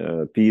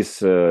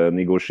peace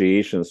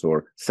negotiations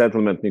or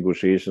settlement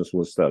negotiations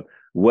will start.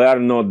 We are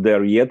not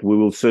there yet. We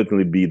will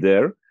certainly be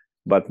there,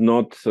 but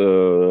not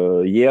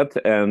yet.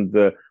 And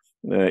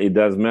it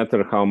doesn't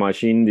matter how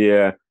much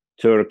India,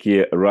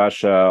 Turkey,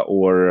 Russia,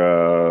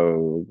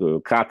 or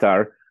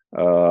Qatar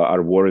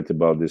are worried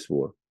about this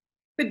war.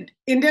 But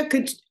India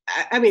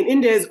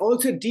is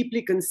also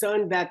deeply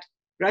concerned that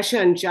Russia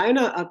and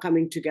China are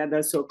coming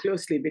together so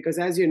closely, because,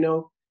 as you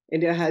know,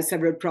 India has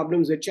several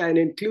problems with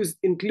China,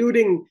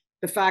 including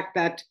the fact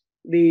that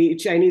the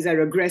Chinese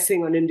are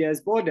aggressing on India's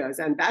borders,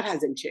 and that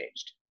hasn't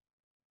changed.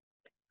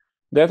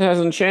 That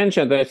hasn't changed,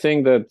 and I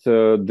think that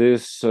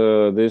this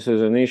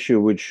is an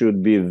issue which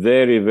should be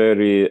very,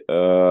 very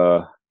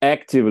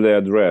actively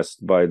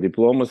addressed by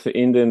diplomacy,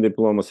 Indian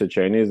diplomacy,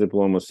 Chinese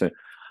diplomacy.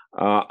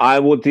 I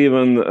would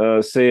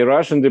even say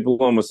Russian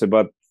diplomacy,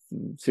 but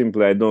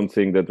simply I don't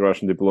think that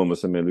Russian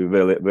diplomacy may be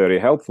very, very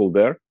helpful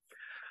there.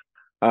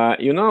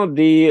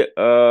 The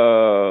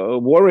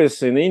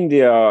worries in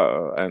India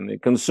and the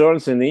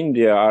concerns in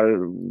India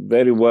are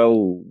very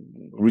well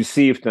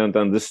received and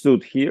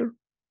understood here,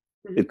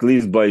 at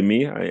least by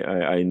me.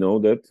 I know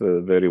that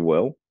very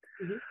well.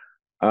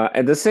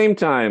 At the same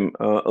time,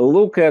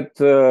 look at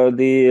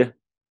the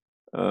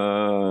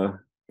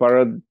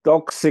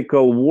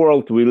paradoxical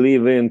world we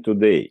live in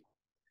today.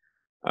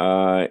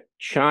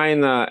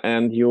 China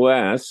and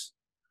US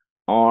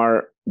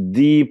are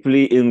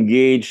deeply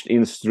engaged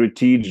in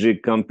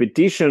strategic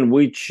competition,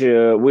 which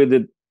with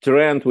a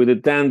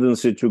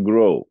tendency to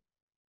grow.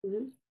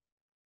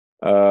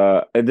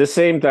 At the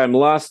same time,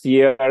 last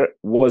year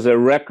was a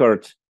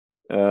record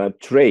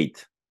trade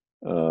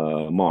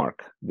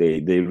mark they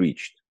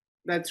reached.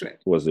 That's right.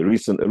 It was a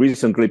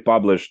recently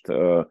published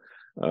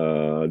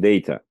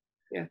data.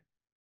 Yeah.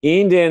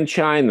 India and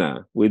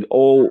China, with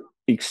all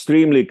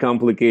extremely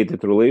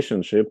complicated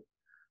relationship,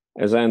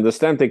 as I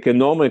understand,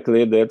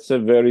 economically, that's a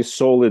very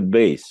solid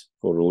base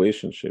for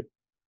relationship,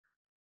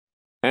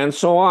 and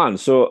so on.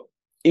 So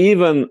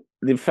even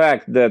the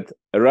fact that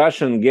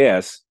Russian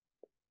gas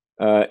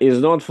is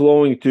not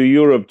flowing to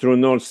Europe through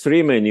Nord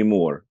Stream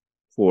anymore,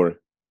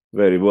 for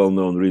very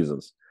well-known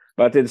reasons,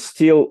 but it's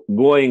still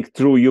going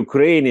through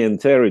Ukrainian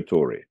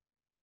territory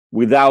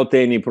without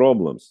any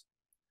problems.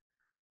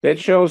 That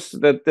shows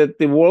that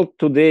the world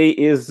today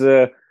is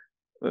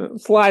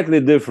slightly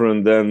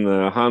different than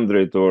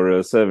 100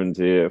 or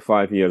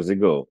 75 years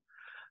ago.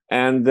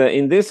 And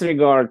in this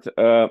regard,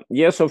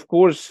 yes, of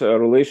course, a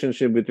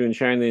relationship between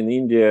China and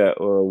India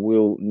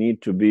will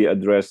need to be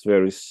addressed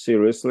very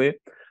seriously.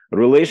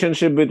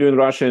 Relationship between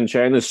Russia and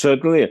China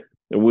certainly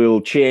will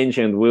change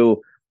and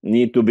will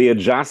need to be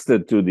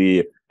adjusted to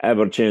the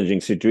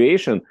ever-changing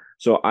situation.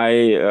 So I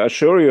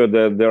assure you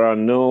that there are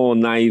no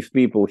naive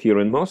people here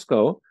in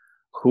Moscow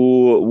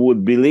who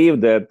would believe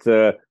that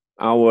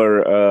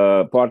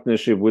our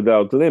partnership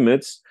without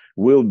limits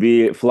will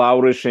be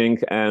flourishing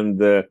and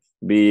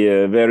be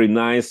very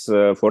nice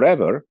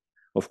forever.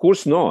 Of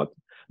course not.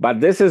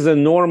 But this is a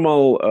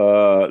normal,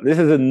 this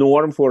is a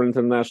norm for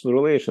international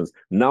relations.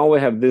 Now we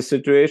have this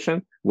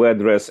situation, we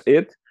address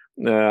it.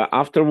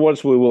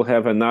 Afterwards, we will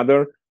have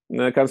another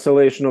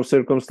constellation of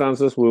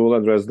circumstances, we will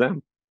address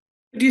them.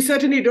 You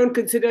certainly don't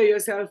consider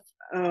yourself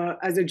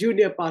as a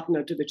junior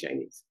partner to the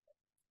Chinese.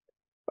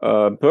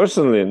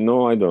 Personally,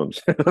 no, I don't.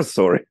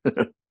 Sorry.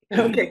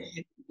 Okay.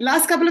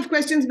 Last couple of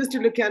questions, Mr.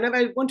 Lukyanov.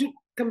 I want to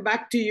come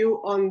back to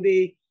you on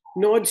the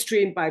Nord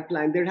Stream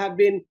pipeline. There have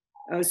been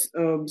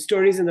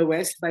stories in the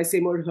West by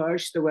Seymour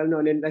Hersh, the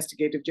well-known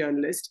investigative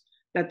journalist,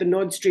 that the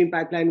Nord Stream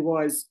pipeline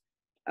was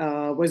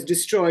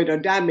destroyed or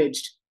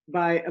damaged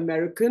by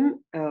American,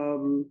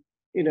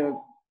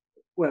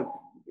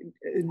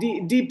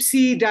 deep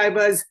sea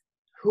divers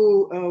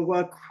who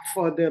work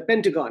for the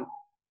Pentagon.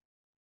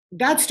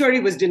 That story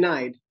was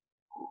denied.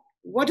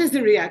 What is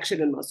the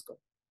reaction in Moscow?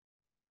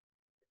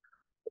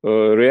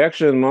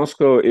 Reaction in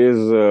Moscow is,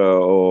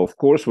 of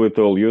course, we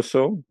told you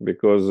so,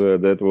 because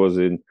that was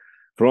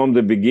from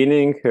the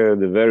beginning,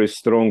 the very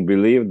strong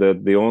belief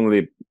that the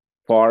only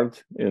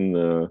part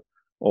in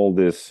all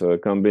this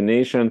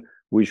combination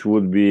which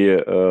would be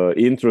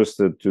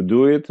interested to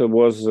do it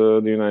was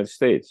the United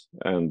States,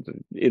 and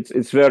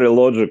it's very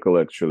logical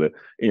actually.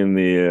 In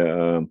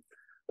the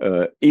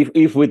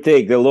if we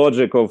take the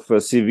logic of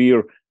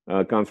severe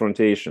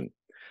confrontation,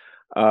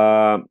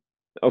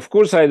 of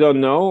course I don't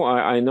know.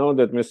 I know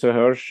that Mr.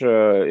 Hirsch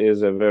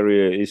is a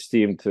very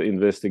esteemed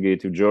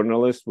investigative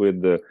journalist with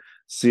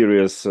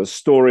serious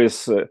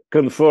stories,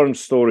 confirmed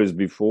stories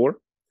before.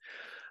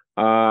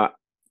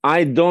 I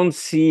don't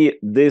see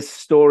this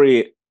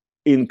story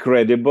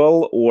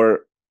incredible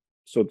or,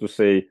 so to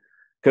say,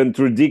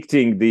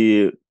 contradicting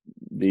the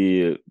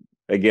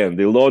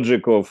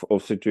logic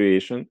of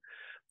situation.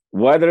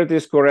 Whether it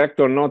is correct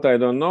or not, I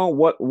don't know.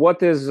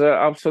 What is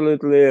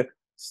absolutely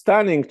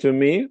stunning to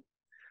me,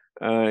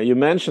 you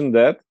mentioned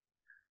that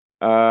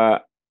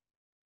a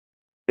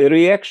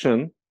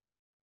reaction.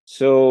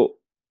 So,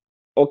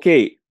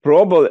 okay,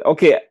 probably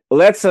okay.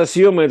 Let's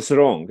assume it's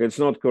wrong. It's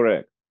not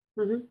correct.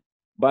 Mm-hmm.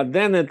 But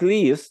then at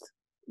least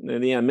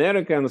the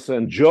Americans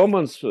and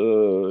Germans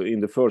in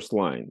the first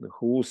line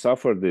who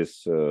suffered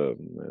this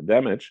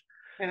damage,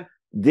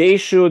 they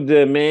should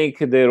make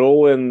their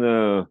own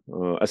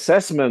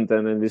assessment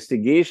and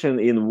investigation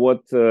in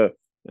what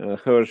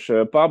Hirsch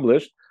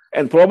published,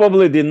 and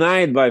probably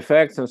denied by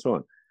facts and so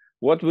on.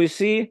 What we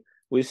see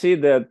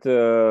that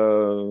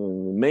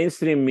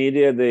mainstream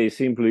media, they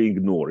simply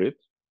ignore it.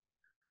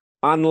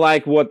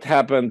 Unlike what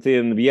happened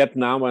in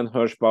Vietnam when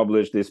Hirsch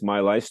published this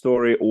My Lai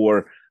story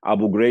or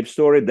Abu Ghraib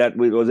story, that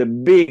was a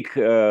big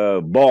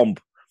bomb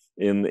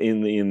in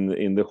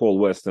the whole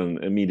Western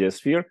media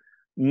sphere.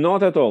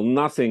 Not at all,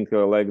 nothing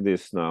like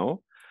this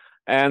now.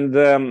 And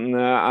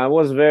I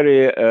was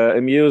very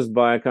amused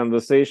by a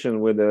conversation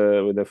with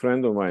a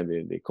friend of mine,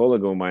 the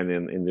colleague of mine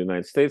in the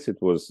United States.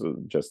 It was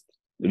just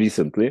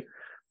recently.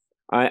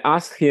 I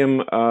asked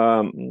him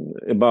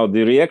about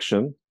the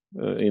reaction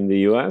in the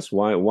US,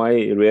 why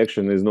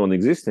reaction is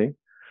non-existing,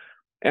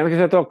 and he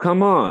said, "Oh,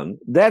 come on,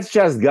 that's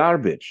just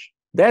garbage.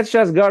 That's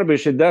just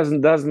garbage. It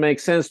doesn't make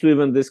sense to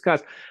even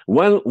discuss.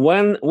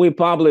 When we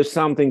publish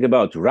something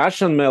about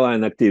Russian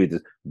malign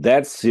activities,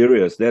 that's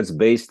serious. That's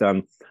based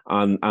on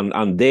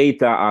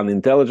data, on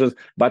intelligence.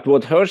 But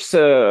what Hirsch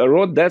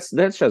wrote, that's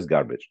just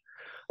garbage."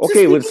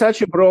 Okay, so with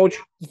such approach,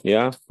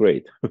 yeah,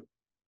 great.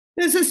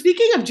 So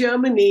speaking of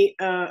Germany,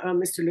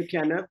 Mr.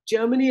 Lukyanov,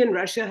 Germany and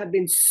Russia have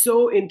been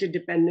so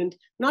interdependent,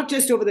 not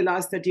just over the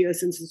last 30 years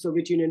since the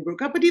Soviet Union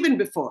broke up, but even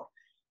before.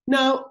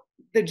 Now,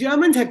 the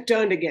Germans have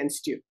turned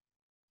against you.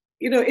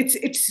 You know,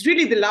 it's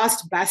really the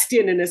last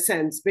bastion in a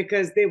sense,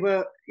 because they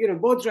were,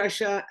 both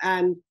Russia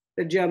and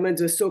the Germans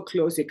were so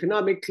close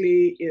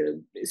economically,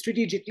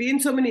 strategically, in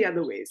so many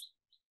other ways.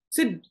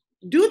 So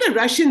do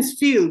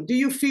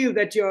you feel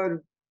that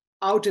you're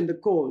out in the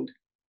cold?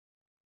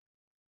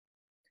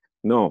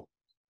 No,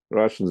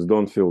 Russians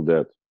don't feel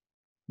that,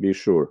 be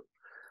sure,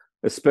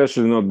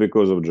 especially not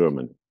because of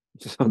Germany.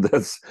 So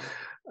that's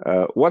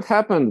what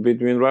happened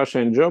between Russia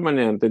and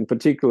Germany, and in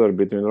particular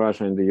between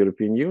Russia and the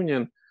European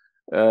Union.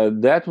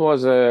 That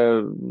was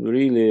a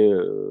really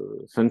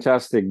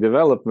fantastic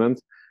development.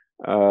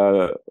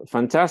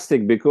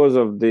 Fantastic because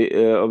of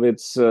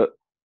its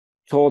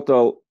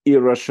total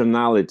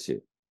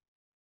irrationality.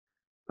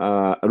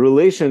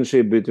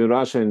 Relationship between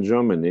Russia and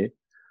Germany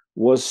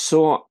was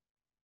so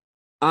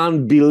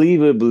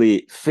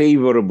unbelievably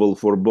favorable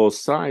for both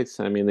sides.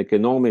 I mean,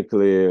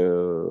 economically,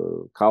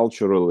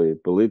 culturally,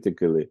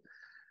 politically,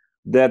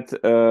 that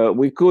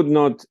we could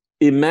not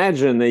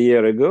imagine a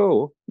year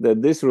ago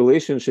that this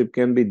relationship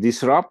can be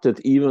disrupted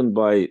even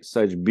by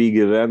such big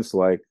events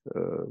like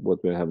what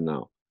we have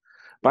now.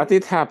 But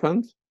it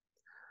happened.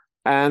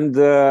 And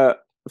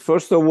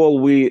first of all,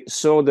 we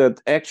saw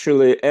that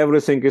actually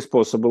everything is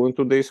possible in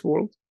today's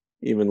world,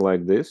 even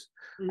like this.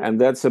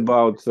 And that's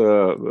about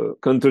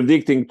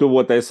contradicting to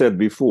what I said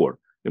before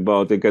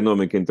about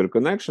economic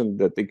interconnection,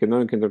 that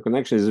economic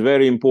interconnection is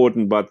very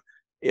important, but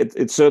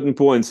at certain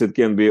points it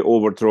can be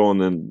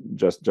overthrown and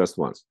just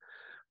once.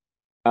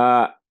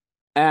 The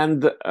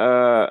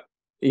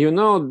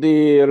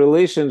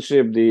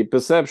relationship, the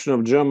perception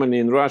of Germany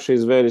and Russia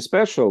is very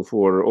special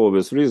for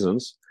obvious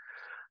reasons.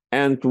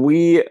 And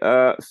we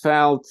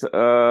felt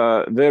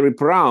very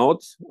proud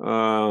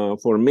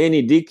for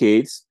many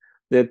decades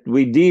that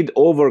we did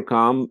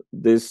overcome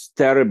this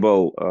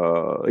terrible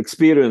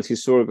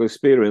historical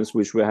experience,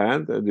 which we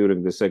had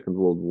during the Second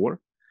World War.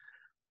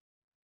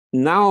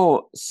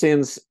 Now,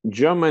 since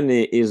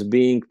Germany is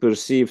being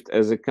perceived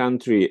as a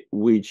country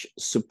which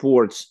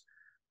supports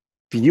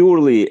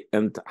purely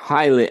and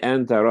highly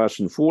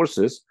anti-Russian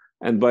forces,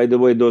 and by the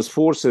way, those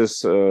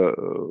forces,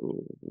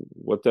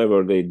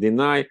 whatever they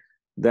deny,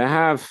 they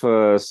have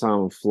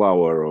some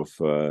flower of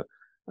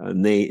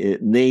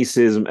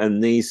Nazism and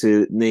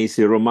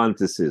Nazi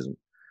romanticism.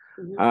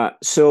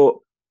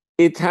 So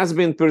it has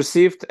been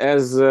perceived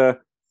as the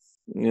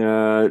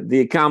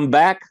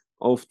comeback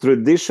of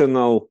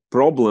traditional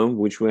problem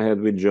which we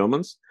had with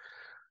Germans.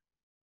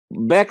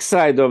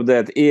 Backside of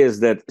that is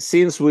that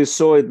since we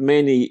saw it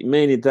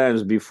many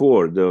times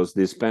before,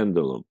 this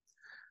pendulum,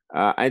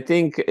 I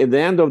think at the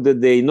end of the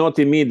day, not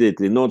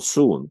immediately, not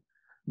soon,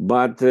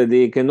 but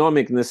the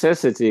economic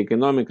necessity,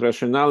 economic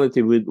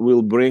rationality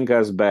will bring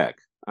us back.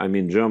 I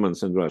mean,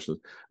 Germans and Russians,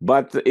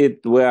 but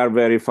we are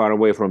very far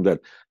away from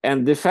that.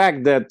 And the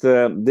fact that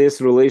this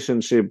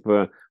relationship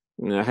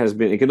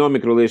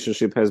economic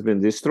relationship has been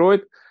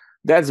destroyed,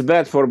 that's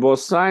bad for both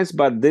sides,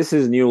 but this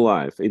is new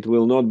life. It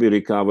will not be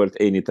recovered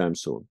anytime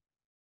soon.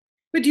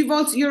 But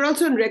you're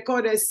also on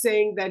record as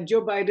saying that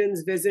Joe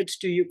Biden's visit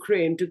to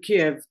Ukraine, to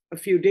Kiev, a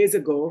few days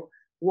ago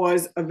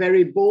was a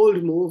very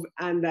bold move,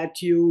 and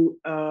that you're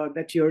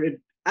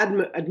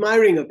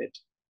admiring of it.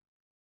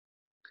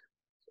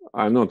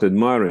 I'm not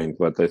admiring,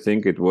 but I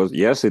think it was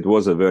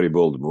a very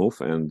bold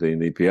move, and in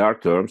the PR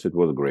terms, it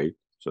was great.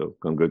 So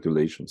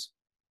congratulations.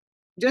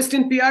 Just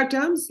in PR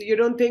terms, you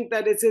don't think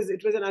that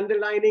it was an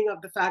underlining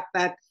of the fact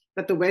that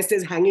the West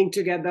is hanging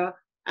together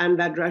and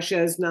that Russia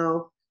is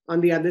now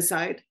on the other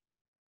side?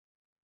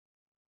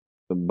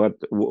 But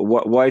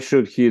why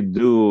should he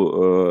do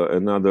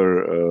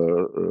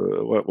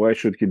why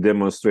should he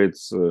demonstrate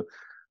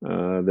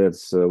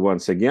that's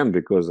once again?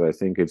 Because I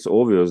think it's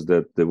obvious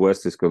that the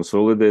West is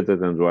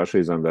consolidated and Russia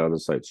is on the other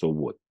side. So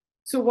what?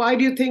 So why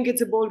do you think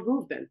it's a bold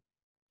move then?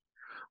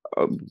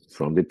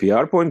 From the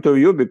PR point of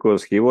view,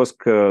 because he was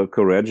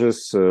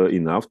courageous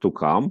enough to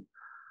come.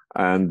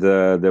 And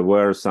there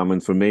were some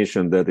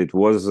information that it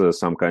was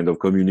some kind of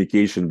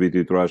communication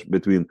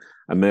between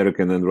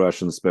American and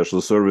Russian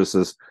special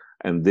services,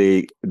 and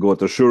they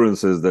got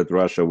assurances that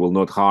Russia will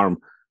not harm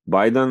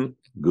Biden.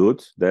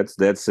 Good. That's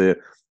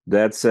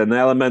an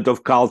element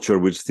of culture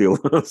which still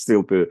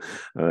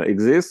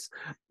exists.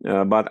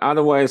 But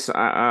otherwise,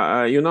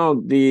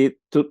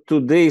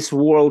 today's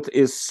world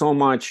is so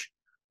much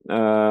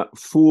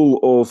full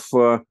of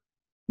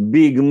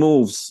big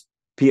moves,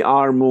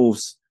 PR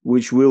moves,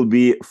 which will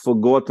be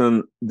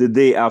forgotten the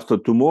day after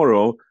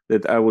tomorrow,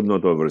 that I would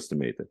not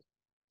overestimate it.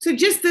 So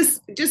just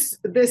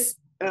this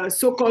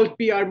so-called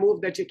PR move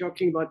that you're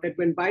talking about, that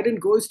when Biden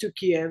goes to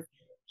Kiev,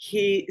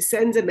 he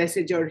sends a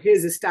message, or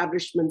his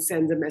establishment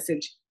sends a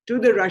message to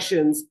the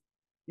Russians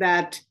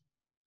that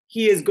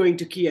he is going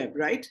to Kiev,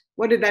 right?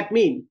 What did that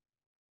mean?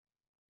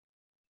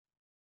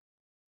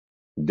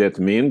 That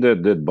means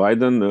that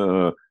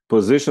Biden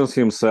positions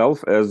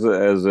himself as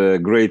a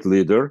great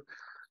leader.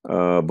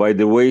 By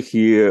the way,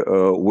 he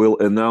will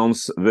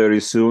announce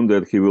very soon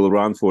that he will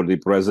run for the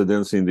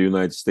presidency in the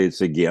United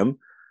States again.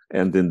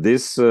 And in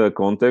this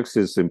context,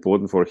 it's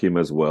important for him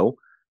as well.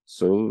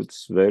 So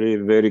it's very,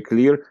 very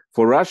clear.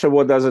 For Russia,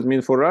 what does it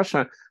mean for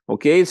Russia?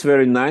 Okay, it's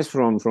very nice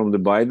from the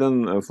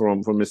Biden,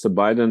 from Mr.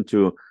 Biden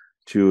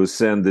to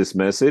send this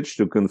message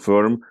to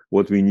confirm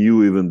what we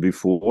knew even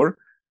before.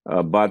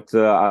 But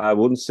I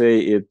wouldn't say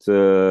it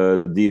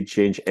did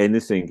change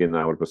anything in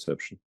our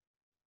perception.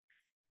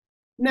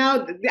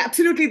 Now,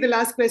 absolutely the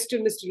last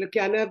question, Mr.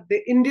 Lukyanov.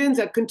 The Indians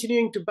are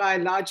continuing to buy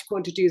large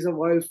quantities of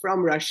oil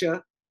from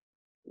Russia.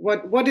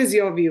 What is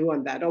your view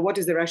on that? Or what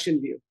is the Russian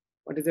view?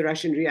 What is the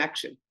Russian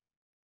reaction?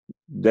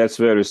 That's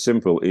very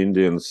simple.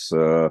 Indians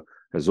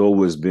has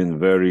always been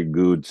very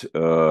good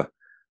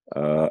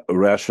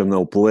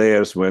rational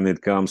players when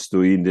it comes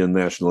to Indian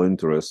national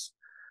interests.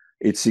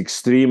 It's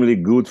extremely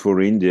good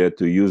for India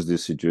to use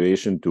this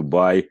situation to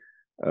buy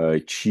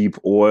cheap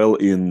oil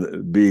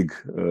in big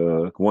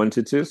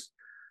quantities.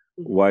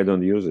 Why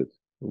don't use it?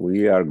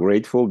 We are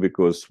grateful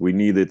because we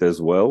need it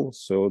as well.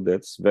 So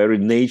that's very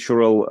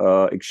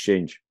natural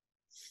exchange.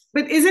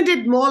 But isn't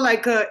it more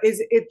like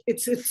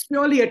it's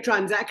purely a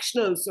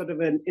transactional sort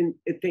of a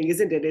thing,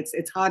 isn't it?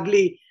 It's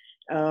hardly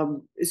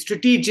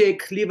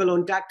strategic, leave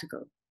alone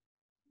tactical.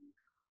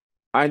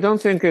 I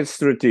don't think it's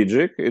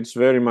strategic. It's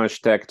very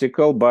much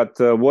tactical. But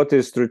what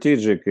is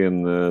strategic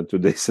in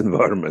today's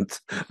environment?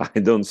 I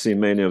don't see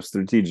many of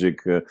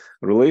strategic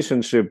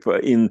relationship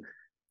in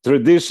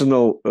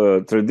traditional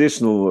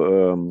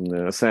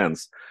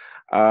sense.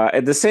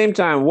 At the same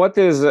time, what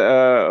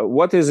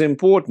is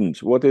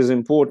important? What is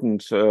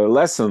important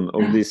lesson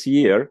of this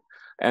year,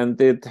 and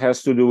it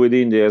has to do with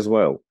India as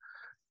well.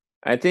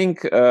 I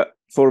think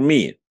for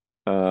me,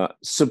 the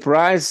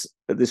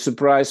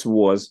surprise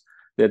was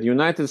that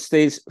United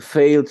States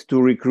failed to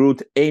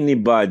recruit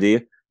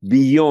anybody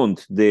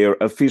beyond their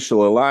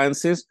official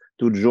alliances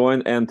to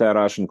join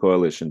anti-Russian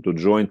coalition,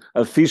 to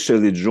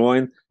officially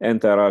join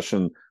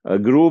anti-Russian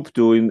group,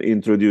 to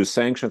introduce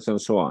sanctions and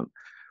so on.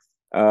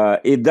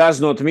 It does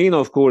not mean,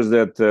 of course,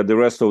 that the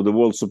rest of the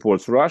world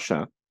supports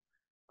Russia.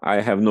 I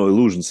have no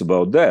illusions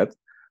about that.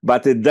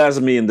 But it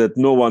does mean that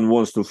no one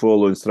wants to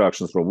follow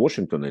instructions from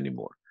Washington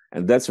anymore.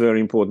 And that's a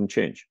very important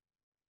change.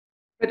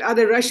 But are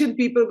the Russian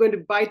people going to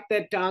bite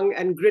their tongue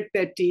and grit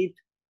their teeth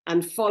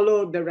and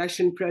follow the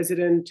Russian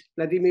President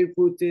Vladimir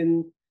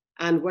Putin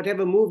and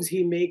whatever moves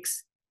he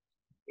makes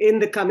in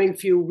the coming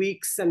few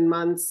weeks and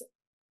months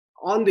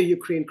on the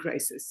Ukraine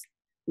crisis,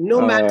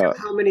 no matter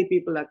how many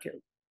people are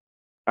killed?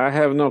 I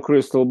have no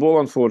crystal ball,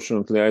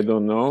 unfortunately. I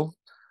don't know.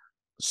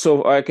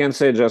 So I can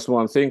say just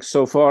one thing.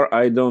 So far,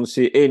 I don't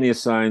see any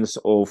signs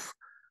of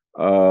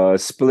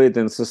split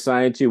in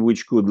society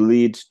which could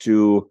lead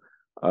to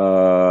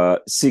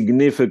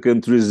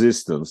significant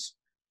resistance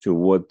to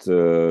what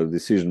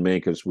decision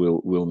makers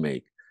will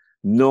make.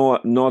 No,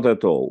 not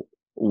at all.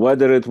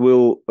 Whether it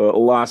will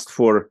last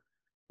for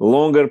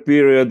longer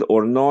period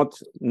or not,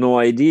 no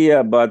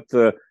idea. But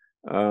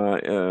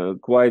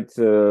quite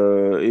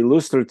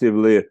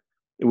illustratively,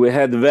 we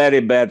had very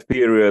bad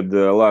period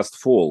last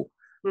fall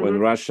when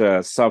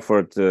Russia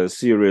suffered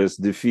serious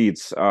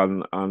defeats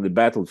on the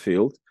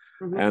battlefield,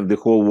 and the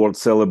whole world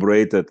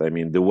celebrated. I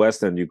mean, the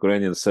West and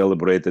Ukrainians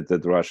celebrated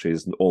that Russia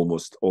is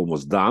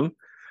almost done.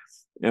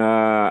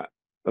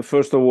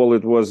 First of all,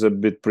 it was a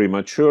bit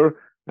premature,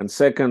 and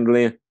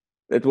secondly,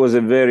 it was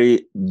a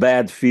very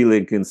bad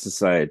feeling in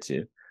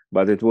society.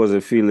 But it was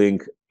a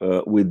feeling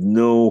with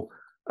no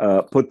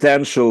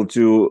potential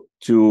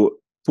to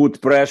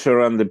put pressure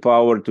on the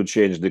power to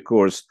change the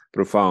course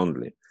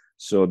profoundly.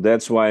 So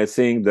that's why I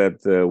think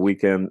that we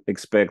can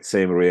expect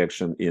same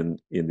reaction in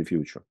the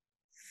future.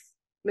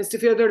 Mr.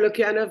 Fyodor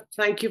Lukyanov,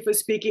 thank you for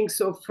speaking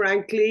so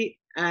frankly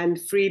and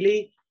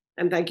freely,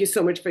 and thank you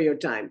so much for your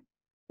time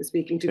for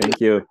speaking to me. Thank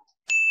you.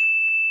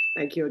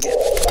 Thank you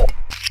again.